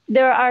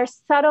there are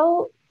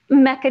subtle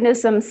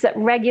mechanisms that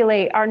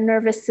regulate our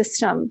nervous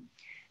system.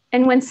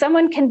 And when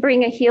someone can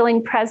bring a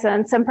healing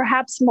presence, and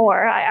perhaps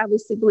more, I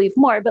obviously believe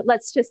more, but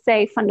let's just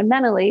say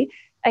fundamentally,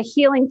 a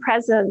healing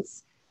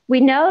presence,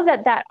 we know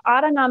that that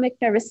autonomic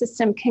nervous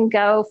system can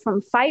go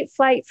from fight,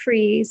 flight,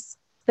 freeze,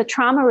 the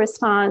trauma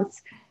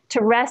response,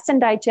 to rest and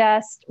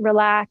digest,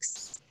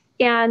 relax.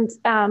 And,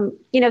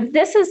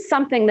 this is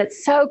something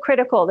that's so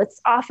critical,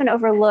 that's often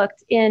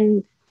overlooked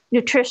in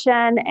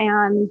nutrition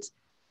and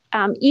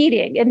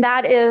eating. And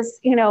that is,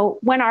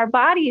 when our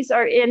bodies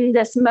are in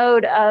this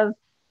mode of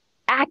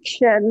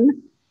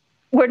action,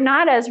 we're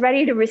not as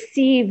ready to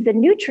receive the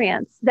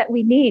nutrients that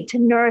we need to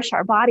nourish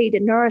our body, to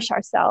nourish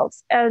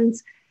ourselves. And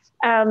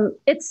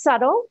it's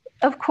subtle,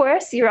 of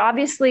course. You're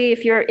obviously,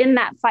 if you're in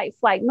that fight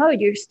flight mode,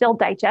 you're still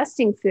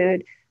digesting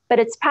food, but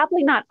it's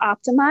probably not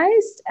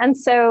optimized. And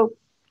so,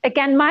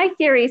 again, my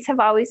theories have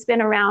always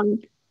been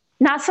around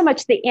not so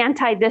much the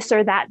anti this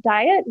or that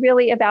diet,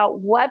 really about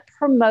what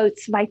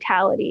promotes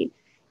vitality.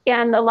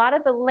 And a lot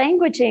of the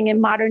languaging in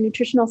modern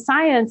nutritional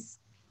science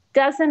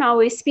doesn't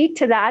always speak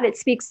to that. It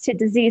speaks to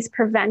disease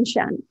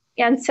prevention.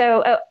 And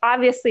so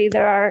obviously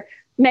there are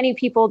many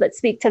people that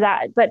speak to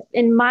that. But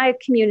in my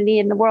community,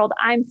 in the world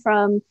I'm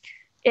from,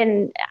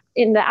 in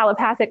the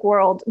allopathic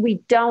world,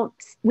 we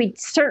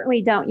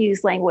certainly don't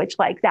use language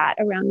like that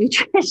around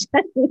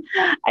nutrition.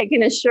 I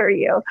can assure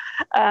you.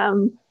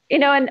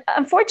 And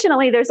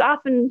unfortunately, there's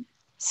often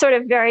sort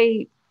of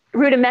very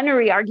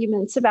rudimentary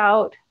arguments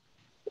about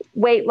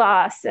weight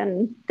loss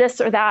and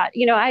this or that.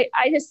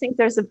 I just think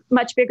there's a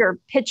much bigger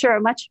picture,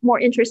 a much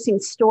more interesting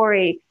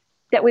story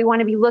that we want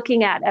to be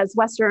looking at as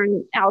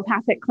Western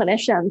allopathic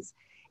clinicians.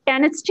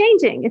 And it's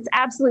changing. It's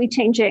absolutely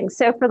changing.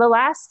 So for the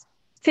last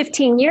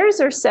 15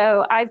 years or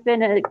so, I've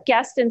been a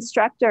guest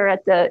instructor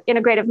at the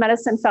Integrative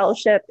Medicine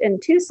Fellowship in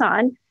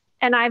Tucson.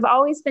 And I've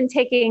always been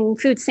taking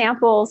food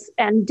samples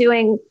and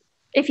doing,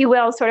 if you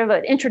will, sort of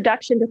an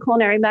introduction to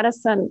culinary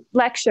medicine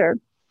lecture.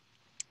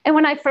 And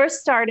when I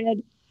first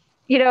started,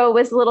 it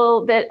was a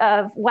little bit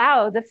of,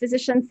 wow, the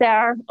physicians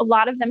there, a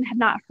lot of them had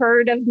not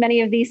heard of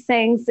many of these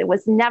things. It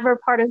was never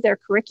part of their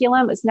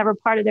curriculum. It was never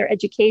part of their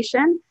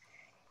education.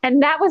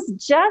 And that was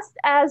just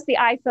as the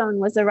iPhone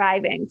was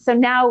arriving. So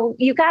now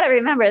you got to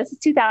remember, this is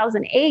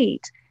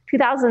 2008,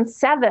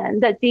 2007,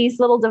 that these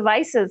little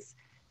devices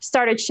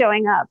started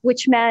showing up,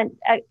 which meant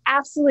an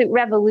absolute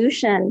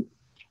revolution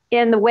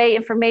in the way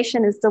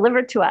information is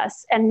delivered to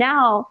us. And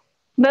now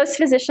most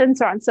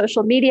physicians are on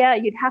social media.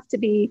 You'd have to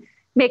be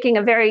making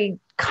a very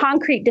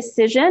concrete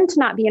decision to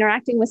not be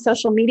interacting with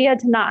social media,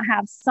 to not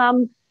have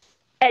some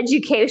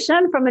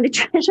education from a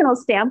nutritional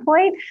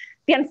standpoint.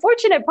 The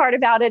unfortunate part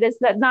about it is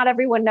that not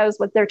everyone knows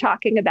what they're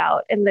talking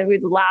about. And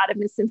there's a lot of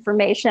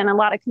misinformation, a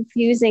lot of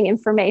confusing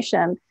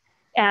information.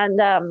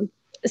 And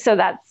so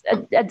that's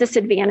a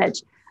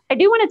disadvantage. I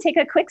do want to take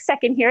a quick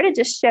second here to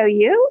just show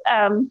you.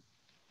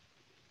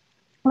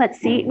 Let's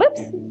see.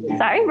 Whoops.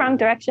 Sorry, wrong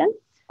direction.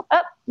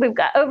 Oh, we've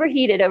got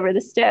overheated over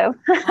the stove.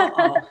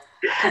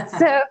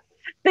 So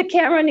the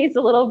camera needs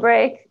a little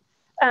break.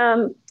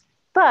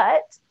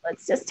 But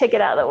let's just take it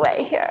out of the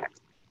way here.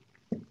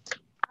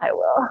 I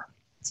will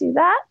do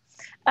that.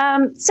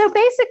 So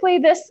basically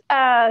this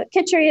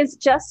kitchari is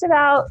just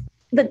about,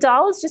 the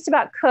dal is just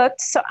about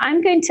cooked. So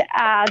I'm going to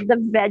add the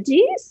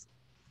veggies,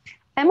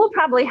 and we'll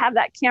probably have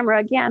that camera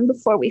again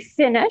before we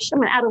finish. I'm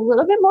going to add a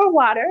little bit more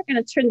water. I'm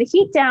going to turn the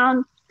heat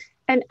down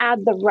and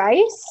add the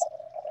rice.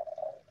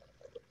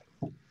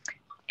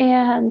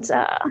 And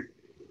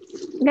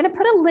I'm going to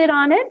put a lid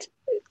on it.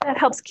 That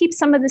helps keep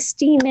some of the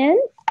steam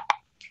in.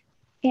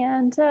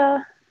 And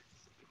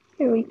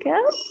here we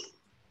go.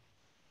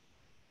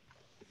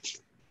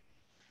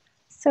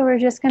 So we're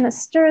just going to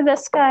stir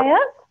this guy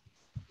up.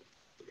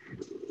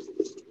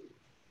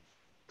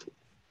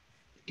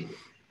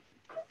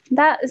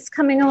 That is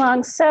coming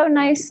along so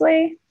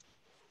nicely.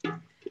 I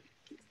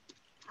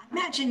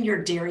imagine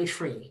you're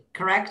dairy-free,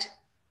 correct?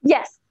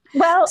 Yes.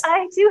 Well,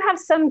 I do have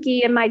some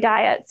ghee in my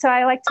diet, so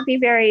I like to be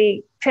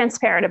very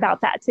transparent about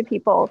that to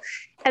people.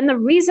 And the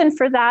reason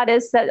for that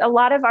is that a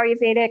lot of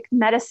Ayurvedic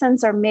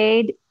medicines are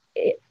made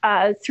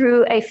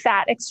through a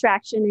fat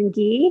extraction in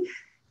ghee.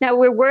 Now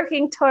we're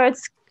working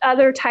towards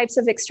other types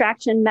of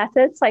extraction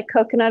methods like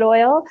coconut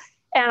oil.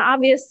 And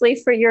obviously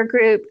for your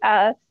group,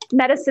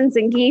 medicines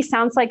and ghee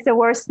sounds like the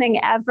worst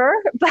thing ever,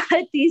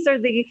 but these are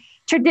the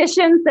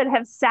traditions that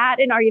have sat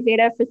in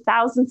Ayurveda for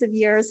thousands of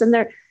years, and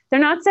they're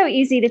not so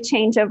easy to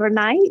change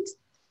overnight.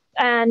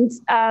 And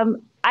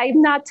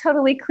I'm not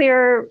totally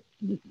clear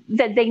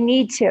that they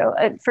need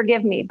to,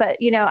 forgive me, but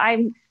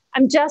I'm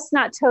just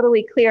not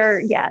totally clear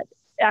yet.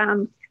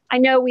 I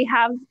know we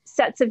have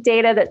sets of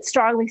data that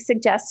strongly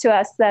suggest to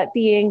us that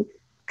being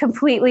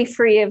completely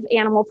free of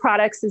animal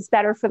products is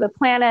better for the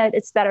planet,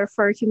 it's better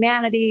for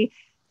humanity,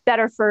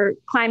 better for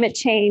climate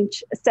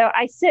change. So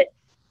I sit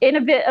in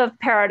a bit of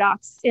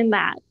paradox in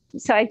that.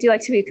 So I do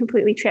like to be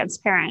completely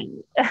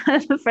transparent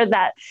for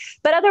that.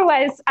 But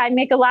otherwise, I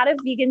make a lot of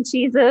vegan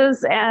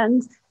cheeses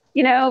and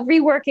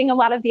reworking a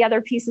lot of the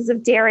other pieces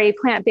of dairy,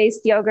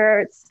 plant-based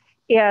yogurts,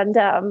 and,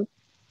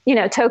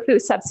 tofu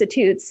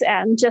substitutes,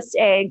 and just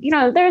egg.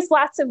 There's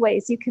lots of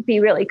ways you could be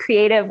really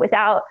creative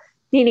without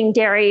needing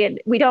dairy. And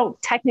we don't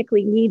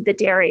technically need the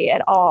dairy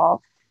at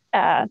all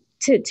to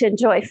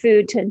enjoy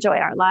food, to enjoy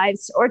our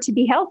lives, or to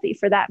be healthy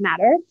for that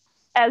matter.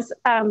 As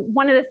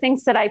one of the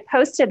things that I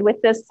posted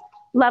with this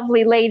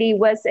lovely lady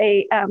was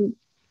a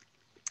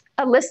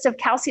list of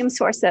calcium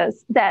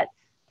sources that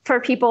for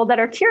people that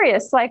are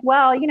curious, like,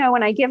 well,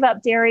 when I give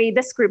up dairy,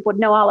 this group would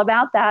know all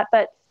about that.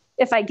 But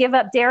if I give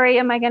up dairy,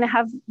 am I going to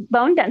have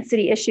bone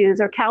density issues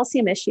or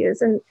calcium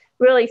issues? And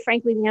really,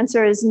 frankly, the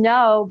answer is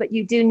no, but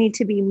you do need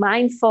to be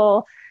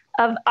mindful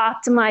of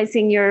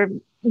optimizing your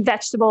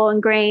vegetable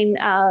and grain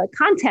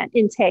content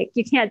intake.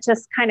 You can't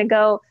just kind of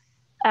go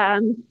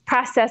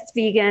processed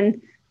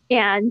vegan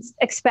and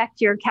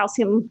expect your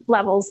calcium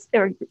levels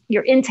or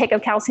your intake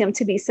of calcium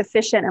to be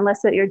sufficient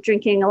unless that you're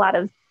drinking a lot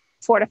of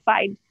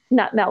fortified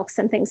nut milks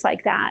and things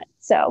like that.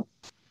 So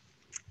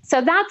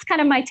that's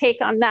kind of my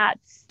take on that.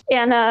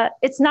 And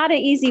it's not an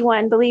easy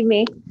one, believe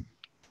me.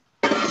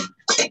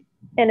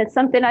 And it's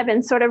something I've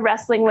been sort of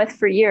wrestling with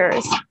for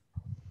years.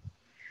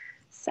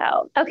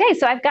 So, okay,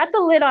 so I've got the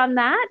lid on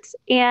that,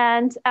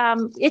 and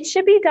it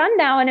should be done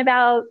now in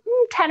about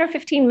 10 or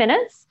 15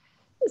 minutes.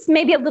 It's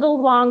maybe a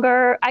little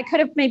longer. I could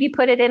have maybe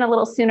put it in a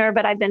little sooner,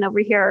 but I've been over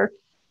here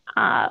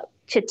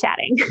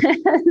chit-chatting.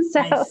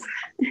 So. Nice.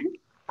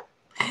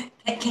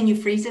 Can you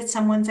freeze it,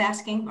 someone's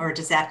asking, or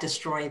does that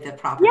destroy the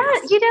properties?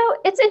 Yeah,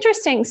 it's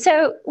interesting.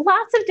 So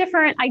lots of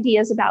different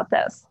ideas about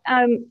this.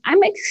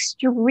 I'm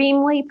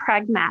extremely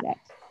pragmatic,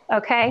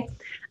 okay?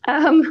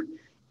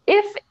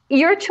 If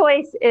your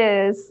choice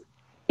is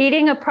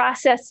eating a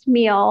processed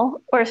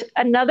meal or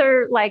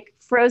another like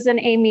frozen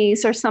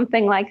Amy's or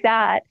something like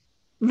that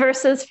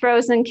versus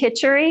frozen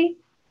Kitchari,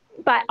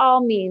 by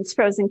all means,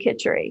 frozen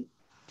Kitchari.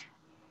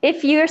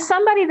 If you're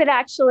somebody that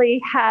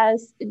actually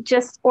has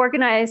just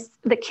organized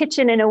the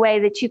kitchen in a way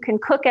that you can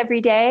cook every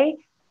day,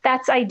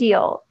 that's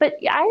ideal. But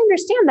I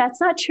understand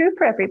that's not true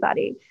for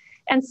everybody.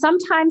 And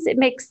sometimes it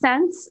makes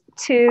sense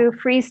to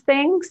freeze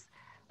things,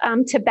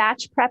 to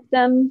batch prep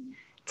them,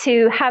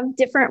 to have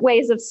different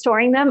ways of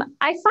storing them.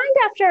 I find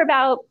after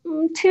about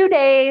 2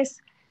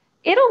 days,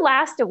 it'll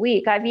last a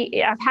week. I've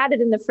had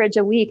it in the fridge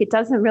a week. It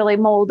doesn't really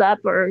mold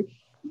up or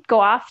go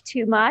off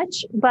too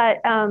much. But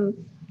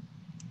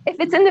if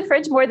it's in the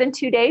fridge more than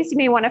 2 days, you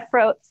may want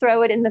to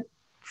throw it in the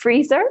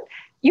freezer.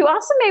 You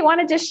also may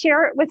want to just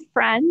share it with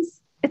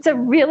friends. It's a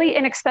really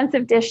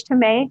inexpensive dish to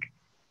make.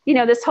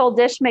 This whole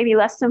dish may be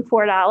less than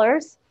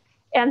 $4.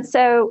 And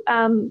so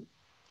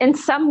in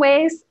some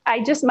ways,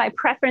 my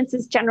preference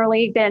has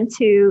generally been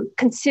to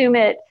consume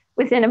it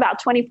within about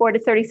 24 to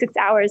 36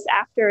 hours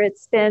after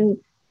it's been,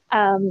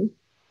 what's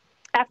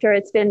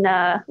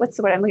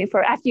the word I'm looking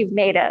for? After you've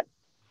made it.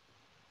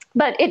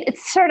 But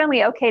it's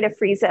certainly okay to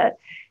freeze it.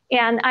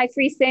 And I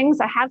freeze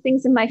things. I have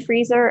things in my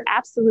freezer.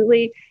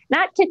 Absolutely.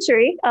 Not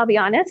Kitchari, I'll be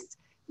honest,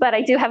 but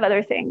I do have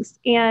other things.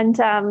 And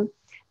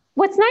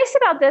what's nice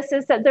about this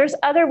is that there's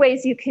other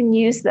ways you can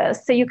use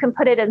this. So you can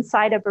put it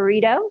inside a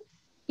burrito.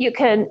 You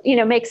can,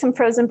 make some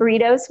frozen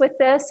burritos with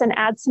this and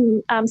add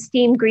some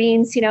steamed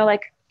greens,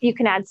 like you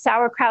can add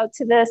sauerkraut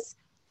to this,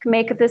 can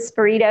make this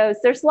burritos.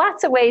 There's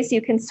lots of ways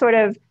you can sort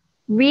of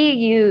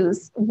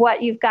reuse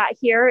what you've got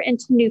here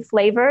into new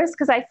flavors.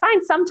 Because I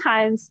find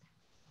sometimes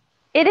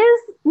it is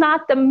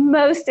not the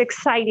most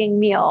exciting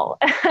meal.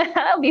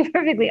 I'll be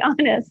perfectly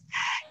honest.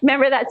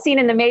 Remember that scene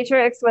in The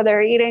Matrix where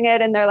they're eating it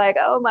and they're like,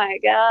 oh my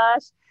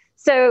gosh.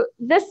 So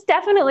this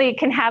definitely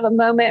can have a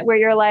moment where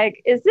you're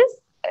like, I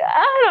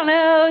don't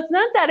know, it's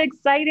not that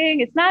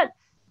exciting. It's not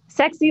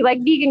sexy like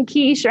vegan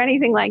quiche or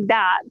anything like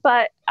that.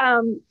 But,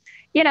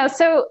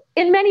 so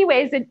in many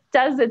ways, it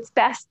does its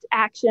best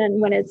action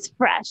when it's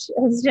fresh.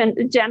 Has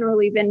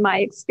generally been my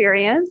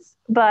experience.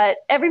 But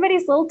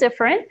everybody's a little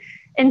different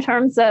in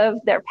terms of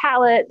their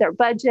palate, their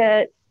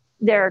budget,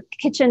 their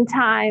kitchen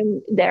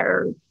time,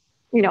 their,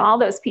 all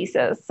those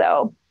pieces.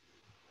 So.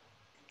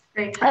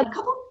 Great. A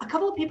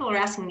couple of people are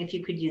asking if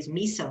you could use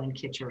miso in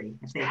Kitchari.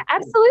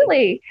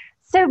 Absolutely.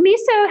 So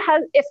miso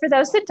for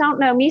those that don't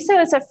know,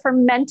 miso is a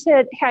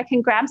fermented, here I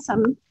can grab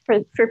some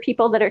for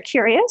people that are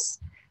curious.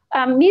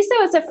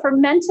 Miso is a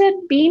fermented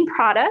bean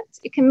product.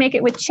 You can make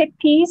it with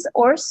chickpeas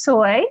or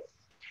soy.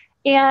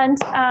 And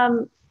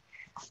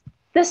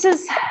this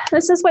is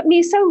what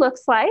miso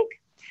looks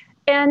like.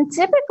 And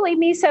typically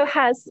miso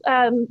has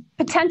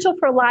potential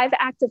for live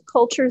active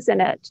cultures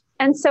in it.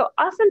 And so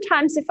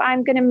oftentimes if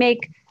I'm going to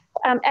make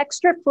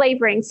extra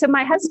flavoring, so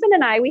my husband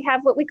and I, we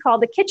have what we call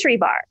the Kitchari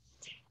bar.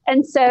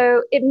 And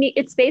so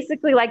it's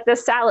basically like the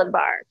salad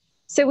bar.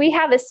 So we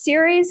have a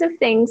series of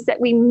things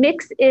that we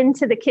mix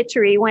into the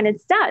Kitchari when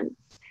it's done.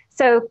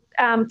 So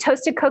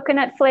toasted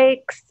coconut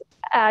flakes,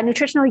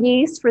 nutritional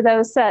yeast for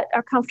those that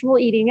are comfortable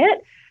eating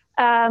it.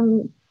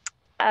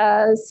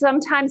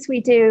 Sometimes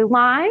we do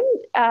lime,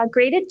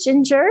 grated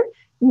ginger.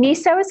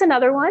 Miso is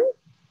another one.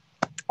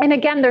 And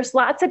again, there's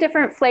lots of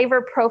different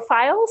flavor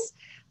profiles.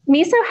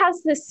 Miso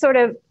has this sort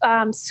of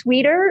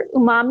sweeter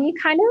umami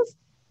kind of.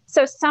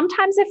 So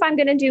sometimes if I'm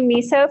going to do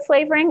miso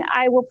flavoring,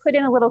 I will put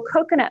in a little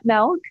coconut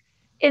milk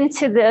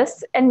into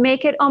this and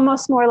make it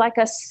almost more like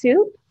a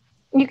soup.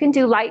 You can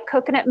do light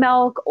coconut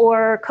milk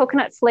or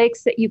coconut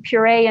flakes that you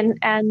puree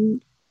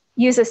and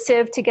use a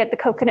sieve to get the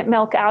coconut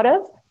milk out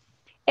of.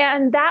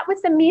 And that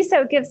with the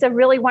miso gives a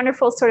really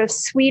wonderful sort of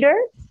sweeter.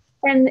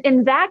 And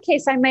in that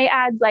case, I may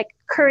add like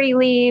curry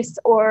leaves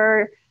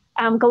or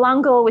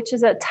galangal, which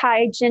is a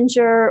Thai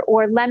ginger,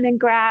 or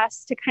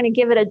lemongrass to kind of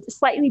give it a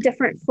slightly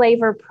different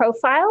flavor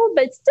profile,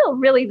 but it's still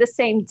really the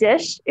same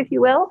dish, if you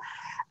will.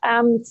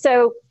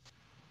 So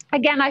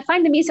again, I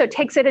find the miso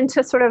takes it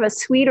into sort of a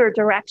sweeter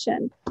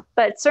direction,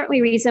 but it's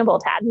certainly reasonable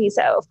to add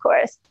miso, of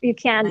course. You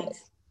can.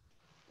 Nice.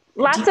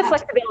 Lots of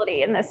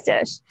flexibility in this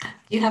dish. Do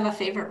you have a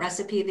favorite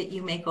recipe that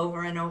you make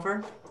over and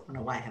over? I don't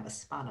know why I have a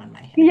spot on my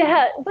head.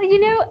 Yeah, but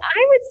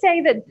I would say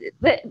that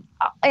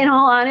in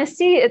all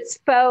honesty, it's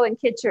pho and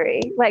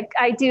kitchari. Like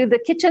I do the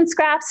kitchen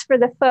scraps for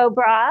the pho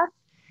broth,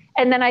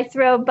 and then I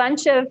throw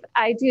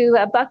I do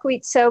a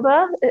buckwheat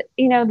soba.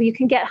 You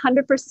can get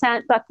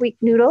 100% buckwheat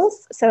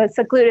noodles, so it's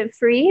a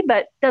gluten-free,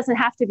 but doesn't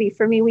have to be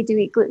for me. We do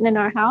eat gluten in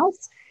our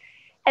house.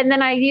 And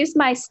then I use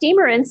my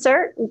steamer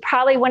insert.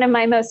 Probably one of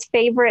my most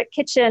favorite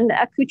kitchen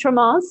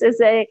accoutrements is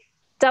a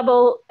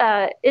double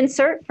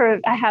insert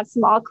I have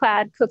some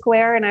all-clad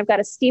cookware, and I've got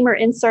a steamer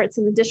insert. It's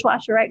in the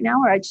dishwasher right now,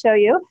 where I'd show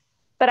you.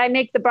 But I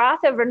make the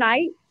broth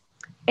overnight,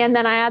 and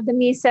then I add the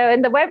miso.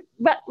 And the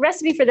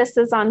recipe for this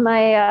is on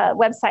my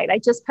website. I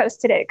just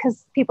posted it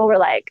because people were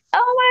like,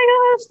 "Oh my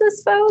gosh,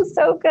 this pho is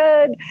so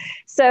good!"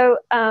 So,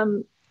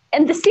 and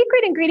the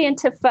secret ingredient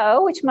to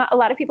pho, which a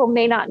lot of people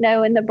may not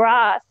know in the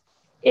broth,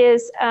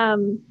 is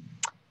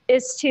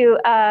to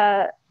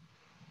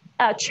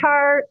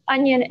char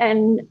onion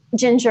and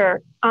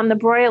ginger on the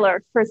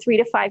broiler for 3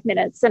 to 5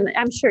 minutes. And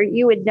I'm sure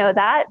you would know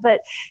that,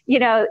 but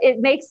it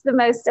makes the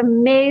most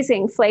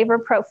amazing flavor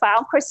profile.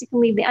 Of course, you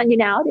can leave the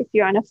onion out if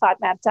you're on a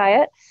FODMAP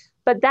diet,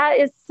 but that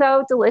is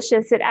so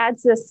delicious. It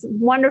adds this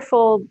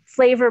wonderful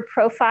flavor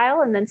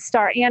profile, and then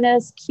star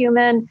anise,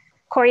 cumin,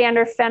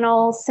 coriander,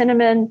 fennel,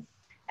 cinnamon.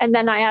 And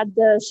then I add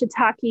the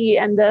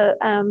shiitake and the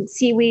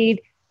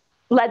seaweed,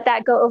 let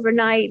that go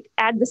overnight,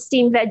 add the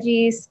steamed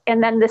veggies.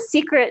 And then the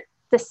secret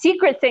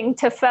thing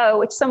to pho,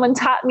 which someone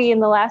taught me in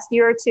the last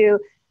year or two,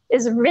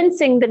 is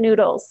rinsing the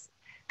noodles.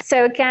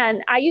 So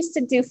again, I used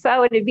to do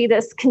pho and it'd be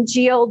this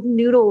congealed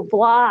noodle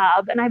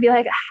blob. And I'd be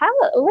like,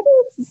 what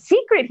is the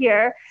secret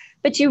here?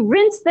 But you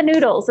rinse the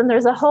noodles, and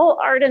there's a whole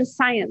art and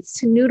science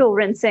to noodle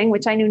rinsing,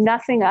 which I knew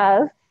nothing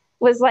of.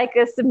 Was like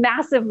this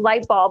massive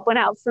light bulb went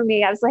out for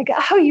me. I was like,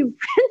 oh, you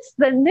rinse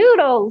the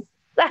noodles.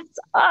 That's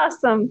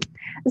awesome.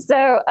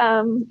 So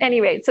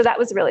anyway, so that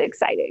was really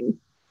exciting.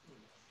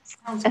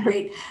 Sounds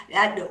great.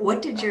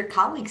 What did your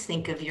colleagues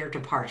think of your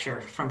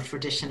departure from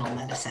traditional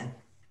medicine?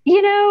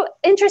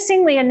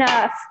 Interestingly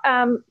enough,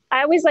 I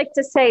always like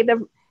to say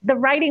the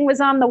writing was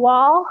on the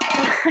wall.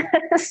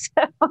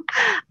 So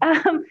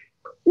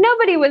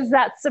nobody was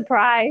that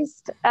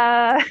surprised.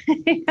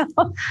 They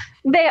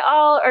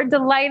all are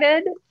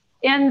delighted,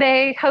 and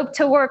they hope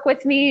to work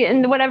with me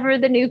in whatever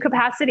the new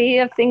capacity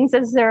of things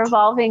as they're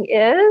evolving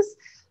is.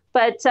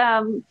 But,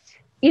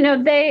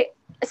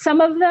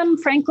 some of them,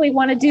 frankly,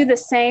 want to do the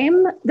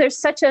same. There's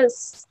such a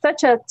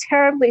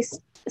terribly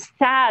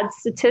sad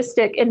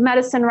statistic in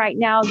medicine right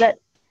now that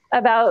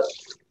about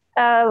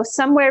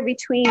somewhere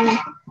between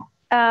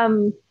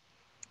 50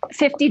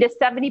 to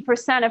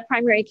 70% of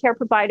primary care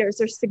providers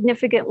are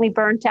significantly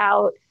burnt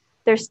out.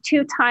 There's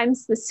 2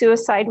 times the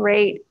suicide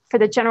rate for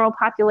the general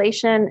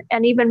population,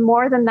 and even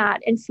more than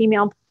that in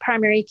female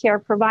primary care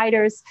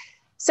providers.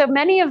 So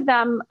many of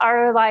them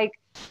are like,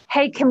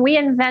 hey, can we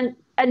invent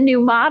a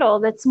new model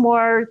that's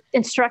more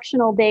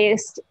instructional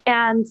based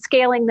and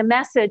scaling the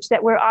message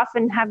that we're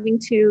often having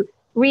to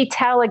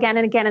retell again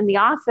and again in the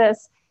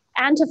office,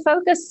 and to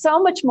focus so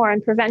much more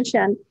on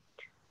prevention.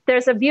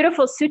 There's a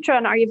beautiful sutra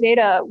in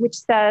Ayurveda which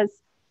says,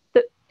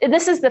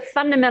 this is the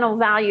fundamental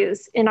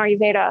values in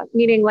Ayurveda,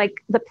 meaning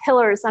like the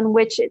pillars on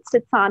which it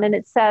sits on. And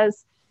it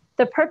says,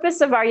 the purpose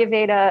of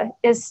Ayurveda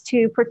is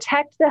to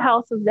protect the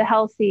health of the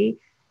healthy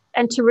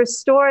and to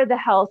restore the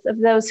health of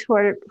those who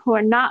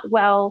are not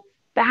well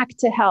back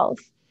to health.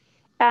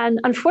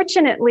 And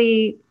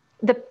unfortunately,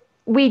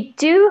 we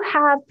do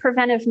have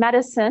preventive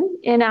medicine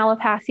in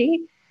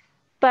allopathy,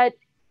 but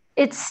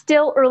it's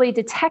still early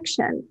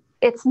detection.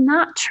 It's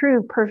not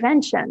true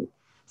prevention.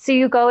 So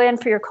you go in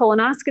for your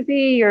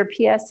colonoscopy, your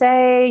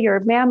PSA, your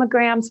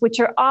mammograms, which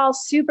are all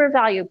super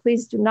valuable.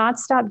 Please do not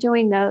stop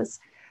doing those.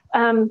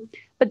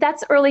 But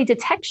that's early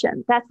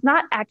detection. That's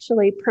not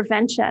actually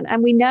prevention.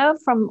 And we know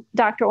from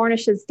Dr.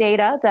 Ornish's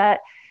data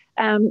that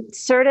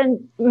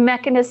certain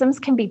mechanisms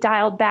can be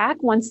dialed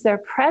back once they're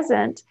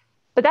present,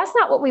 but that's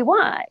not what we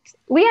want.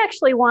 We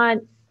actually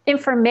want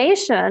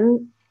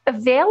information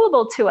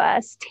available to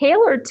us,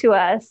 tailored to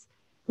us,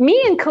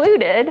 me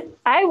included.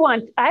 I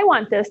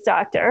want this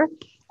doctor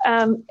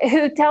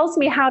who tells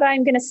me how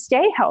I'm going to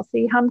stay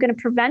healthy, how I'm going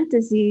to prevent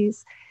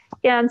disease.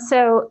 And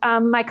so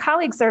my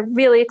colleagues are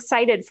really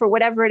excited for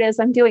whatever it is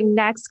I'm doing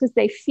next because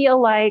they feel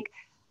like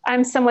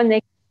I'm someone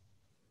they.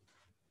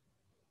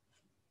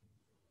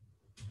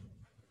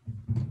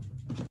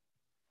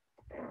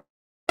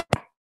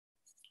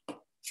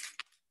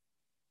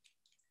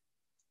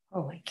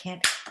 Oh, I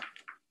can't.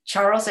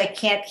 Charles, I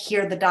can't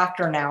hear the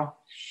doctor now.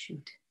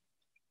 Shoot.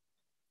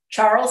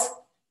 Charles,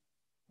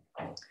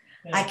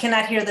 I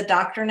cannot hear the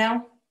doctor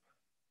now.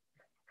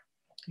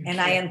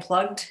 And I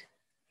unplugged.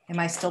 Am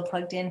I still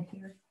plugged in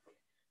here?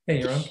 Yeah,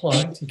 you're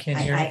unplugged. You can't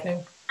hear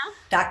anything.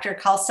 Dr.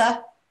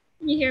 Khalsa?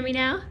 Can you hear me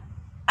now?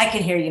 I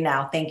can hear you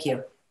now. Thank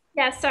you.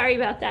 Yeah, sorry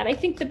about that. I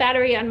think the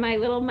battery on my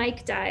little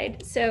mic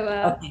died. So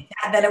okay,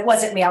 then it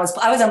wasn't me. I was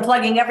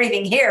unplugging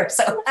everything here.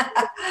 So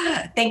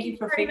thank you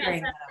for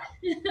figuring that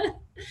out.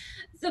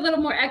 It's a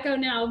little more echo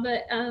now,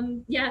 but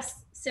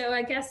yes. So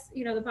I guess,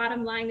 the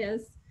bottom line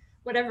is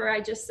whatever I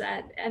just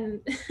said.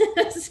 And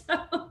so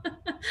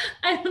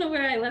I don't know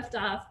where I left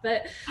off,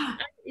 but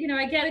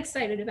I get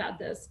excited about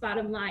this.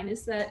 Bottom line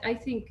is that I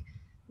think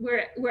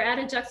we're at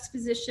a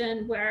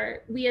juxtaposition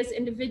where we as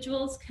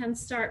individuals can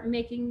start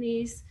making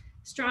these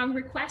strong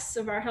requests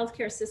of our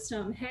healthcare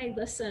system. Hey,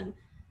 listen,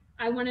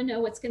 I want to know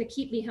what's going to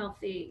keep me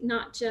healthy,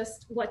 not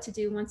just what to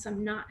do once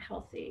I'm not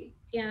healthy.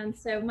 And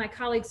so my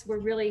colleagues they're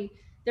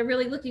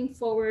really looking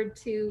forward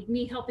to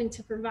me helping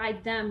to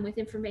provide them with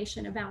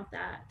information about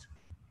that.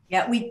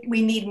 Yeah, we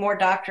need more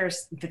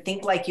doctors to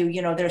think like you.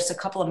 There's a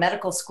couple of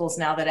medical schools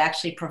now that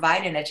actually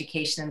provide an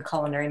education in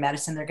culinary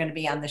medicine. They're going to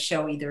be on the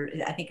show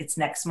I think it's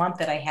next month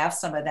that I have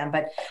some of them,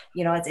 but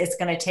it's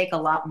going to take a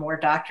lot more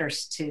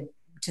doctors to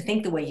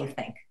think the way you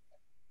think.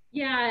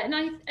 Yeah,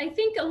 and I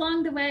think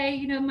along the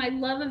way, my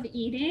love of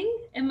eating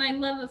and my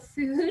love of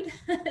food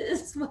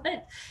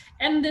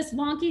and this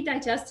wonky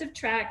digestive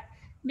tract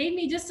made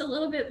me just a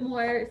little bit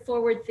more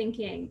forward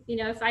thinking.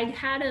 If I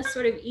had a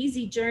sort of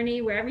easy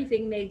journey where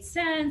everything made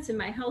sense and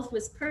my health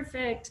was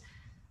perfect,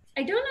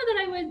 I don't know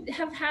that I would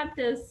have had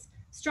this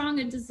strong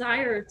a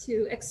desire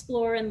to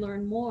explore and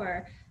learn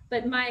more.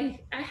 But I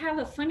have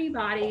a funny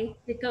body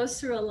that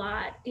goes through a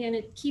lot, and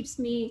it keeps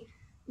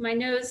my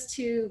nose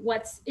to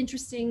what's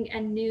interesting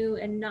and new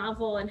and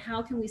novel, and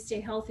how can we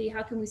stay healthy?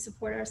 How can we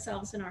support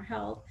ourselves and our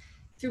health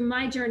through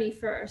my journey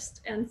first?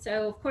 And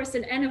so, of course,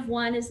 an N of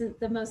one isn't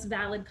the most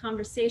valid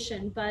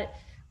conversation, but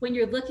when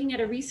you're looking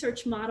at a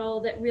research model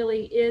that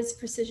really is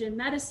precision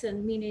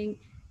medicine, meaning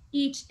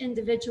each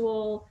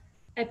individual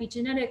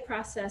epigenetic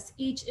process,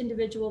 each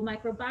individual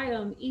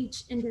microbiome,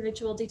 each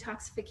individual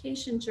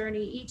detoxification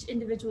journey, each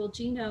individual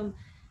genome,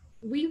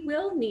 we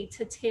will need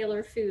to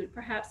tailor food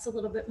perhaps a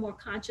little bit more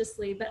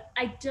consciously, but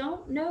I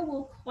don't know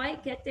we'll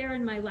quite get there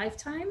in my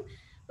lifetime.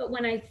 But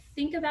when I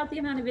think about the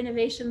amount of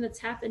innovation that's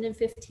happened in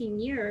 15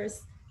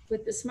 years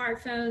with the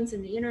smartphones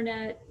and the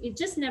internet, you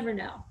just never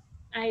know.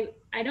 I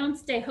don't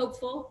stay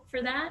hopeful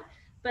for that,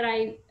 but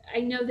I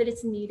know that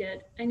it's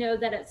needed. I know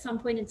that at some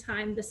point in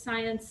time, the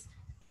science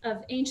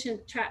of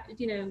ancient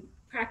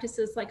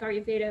practices like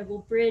Ayurveda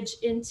will bridge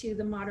into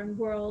the modern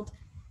world.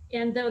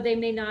 And though they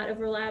may not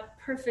overlap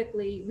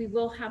perfectly, we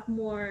will have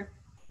more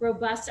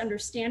robust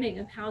understanding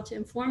of how to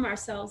inform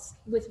ourselves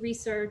with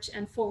research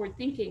and forward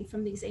thinking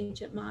from these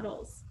ancient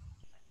models.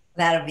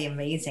 That would be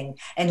amazing.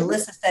 And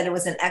Alyssa said it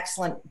was an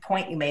excellent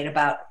point you made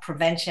about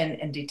prevention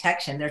and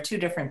detection. They're two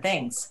different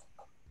things.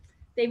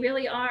 They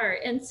really are.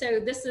 And so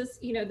this is,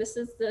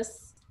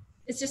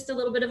 it's just a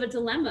little bit of a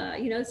dilemma.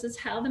 This is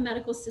how the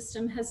medical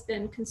system has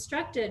been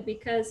constructed,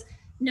 because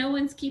no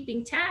one's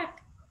keeping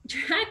track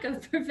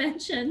of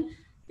prevention,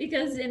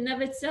 because in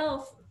of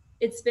itself,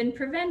 it's been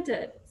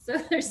prevented. So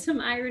there's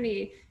some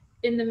irony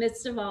in the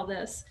midst of all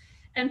this.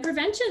 And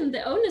prevention,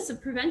 the onus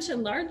of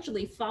prevention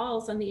largely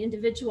falls on the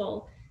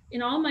individual.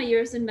 In all my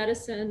years in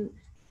medicine,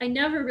 I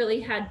never really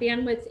had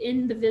bandwidth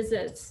in the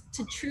visits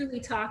to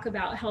truly talk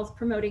about health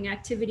promoting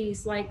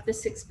activities like the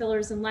 6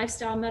 pillars in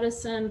lifestyle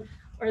medicine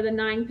or the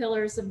 9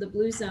 pillars of the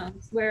blue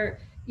zones, where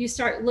you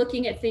start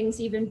looking at things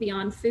even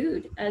beyond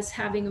food as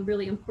having a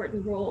really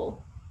important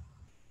role.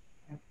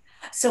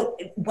 So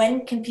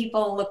when can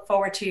people look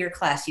forward to your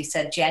class? You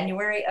said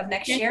January of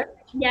next year?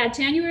 Yeah,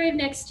 January of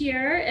next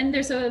year. And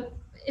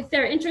if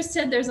they're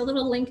interested, there's a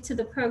little link to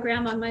the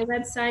program on my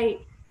website,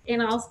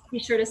 and I'll be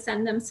sure to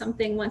send them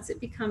something once it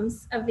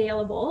becomes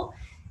available.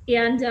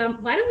 And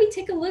why don't we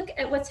take a look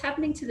at what's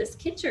happening to this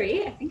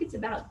Kitchari? I think it's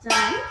about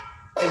done.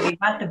 So we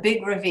got the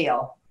big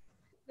reveal.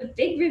 The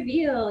big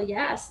reveal,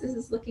 yes, this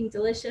is looking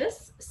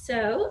delicious.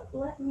 So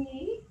let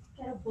me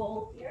get a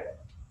bowl here.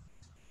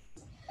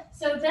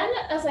 So then,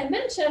 as I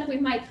mentioned, we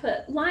might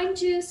put lime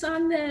juice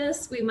on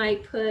this. We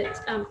might put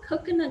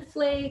coconut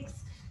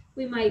flakes.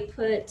 We might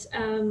put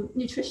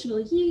nutritional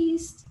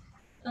yeast.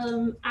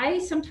 I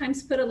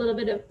sometimes put a little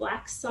bit of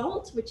black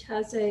salt, which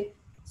has a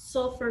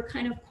sulfur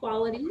kind of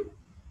quality.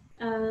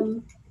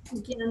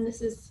 Again,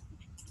 this is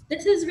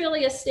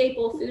really a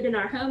staple food in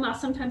our home. I'll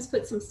sometimes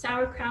put some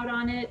sauerkraut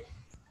on it.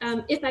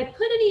 If I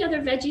put any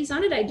other veggies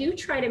on it, I do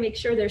try to make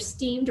sure they're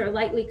steamed or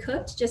lightly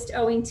cooked, just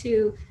owing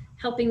to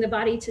helping the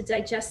body to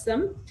digest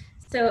them.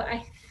 So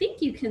I think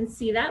you can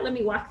see that. Let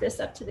me walk this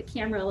up to the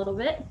camera a little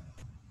bit.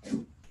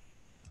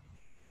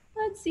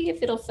 Let's see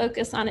if it'll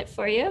focus on it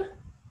for you.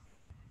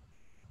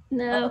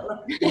 No.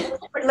 Oh,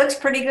 it looks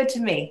pretty good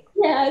to me.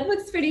 Yeah, it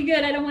looks pretty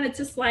good. I don't want it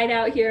to slide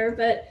out here,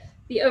 but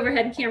the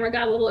overhead camera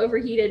got a little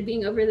overheated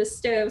being over the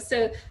stove.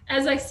 So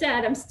as I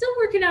said, I'm still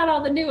working out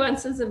all the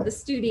nuances of the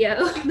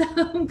studio, the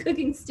home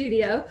cooking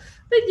studio,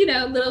 but you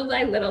know, little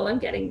by little, I'm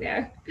getting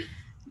there.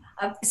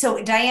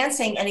 So Diane's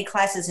saying any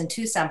classes in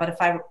Tucson, but if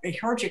I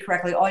heard you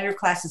correctly, all your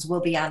classes will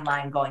be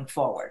online going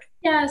forward.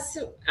 Yeah,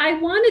 so I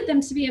wanted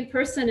them to be in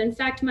person. In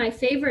fact, my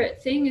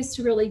favorite thing is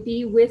to really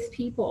be with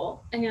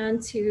people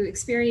and to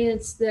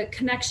experience the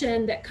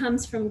connection that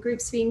comes from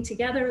groups being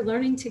together,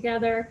 learning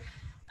together.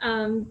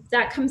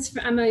 That comes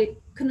from, I'm a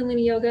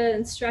Kundalini yoga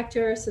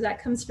instructor, so that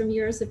comes from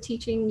years of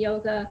teaching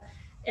yoga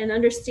and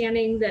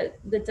understanding that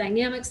the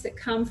dynamics that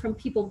come from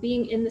people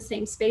being in the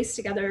same space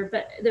together.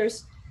 But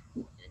there's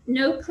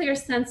no clear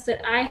sense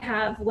that I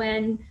have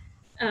when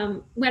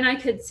I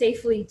could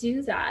safely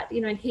do that.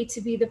 You know, I'd hate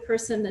to be the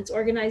person that's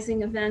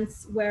organizing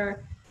events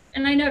where,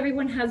 and I know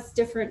everyone has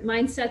different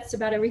mindsets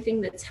about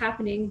everything that's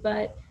happening,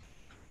 but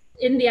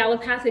in the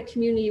allopathic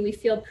community, we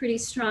feel pretty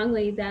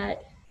strongly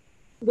that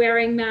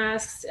wearing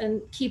masks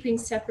and keeping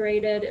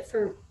separated,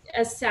 for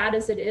as sad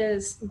as it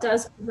is,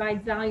 does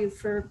provide value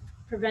for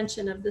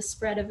prevention of the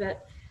spread of it.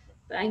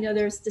 But I know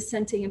there's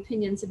dissenting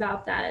opinions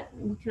about that.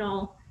 We can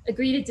all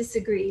agree to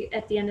disagree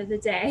at the end of the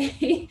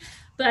day.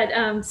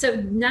 But so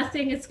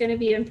nothing is going to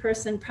be in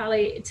person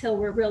probably until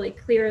we're really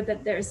clear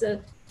that there's a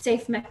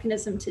safe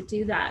mechanism to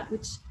do that,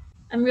 which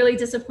I'm really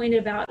disappointed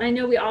about. And I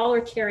know we all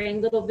are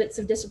carrying little bits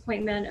of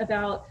disappointment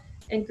about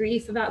and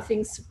grief about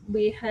things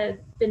we had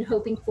been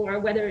hoping for,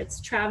 whether it's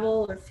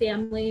travel or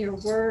family or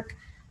work,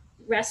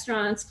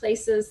 restaurants,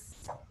 places.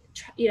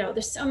 You know,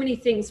 there's so many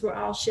things we're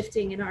all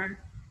shifting in our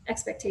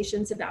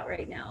expectations about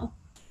right now.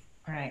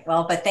 All right.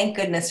 Well, but thank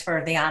goodness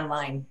for the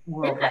online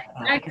world right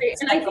now. Exactly.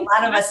 And I think a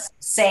lot of us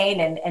sane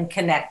and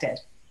connected.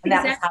 And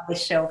that was how the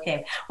show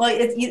came. Well,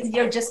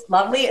 you're just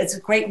lovely. It's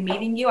great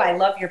meeting you. I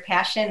love your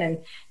passion,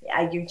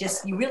 and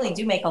you really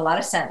do make a lot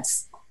of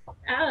sense.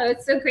 Oh,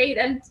 it's so great.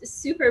 I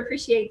super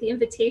appreciate the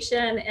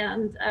invitation,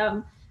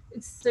 and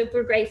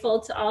super grateful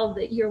to all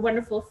your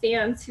wonderful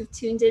fans who've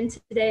tuned in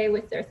today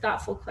with their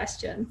thoughtful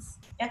questions.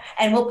 Yeah.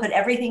 And we'll put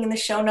everything in the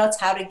show notes,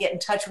 how to get in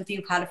touch with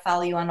you, how to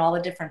follow you on all the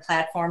different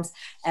platforms,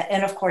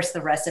 and of course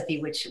the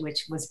recipe, which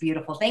was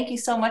beautiful. Thank you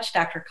so much,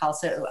 Dr.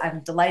 Khalsa. I'm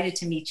delighted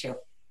to meet you.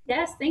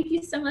 Yes, thank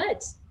you so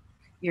much.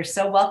 You're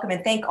so welcome,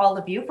 and thank all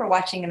of you for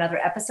watching another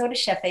episode of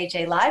Chef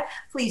AJ Live.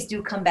 Please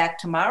do come back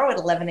tomorrow at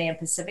 11 a.m.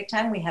 Pacific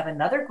time. We have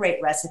another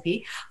great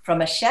recipe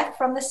from a chef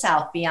from the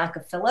South, Bianca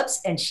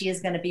Phillips, and she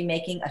is going to be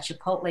making a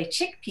chipotle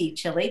chickpea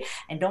chili.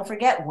 And don't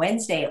forget,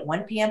 Wednesday at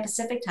 1 p.m.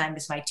 Pacific time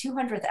is my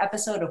 200th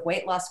episode of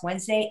Weight Loss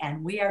Wednesday,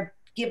 and we are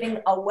giving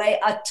away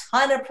a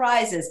ton of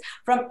prizes,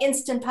 from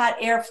Instant Pot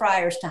air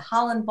fryers to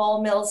Holland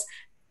ball mills.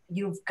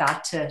 You've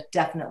got to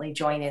definitely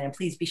join in, and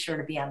please be sure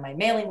to be on my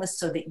mailing list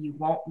so that you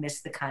won't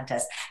miss the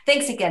contest.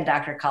 Thanks again,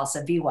 Dr.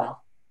 Khalsa. Be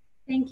well.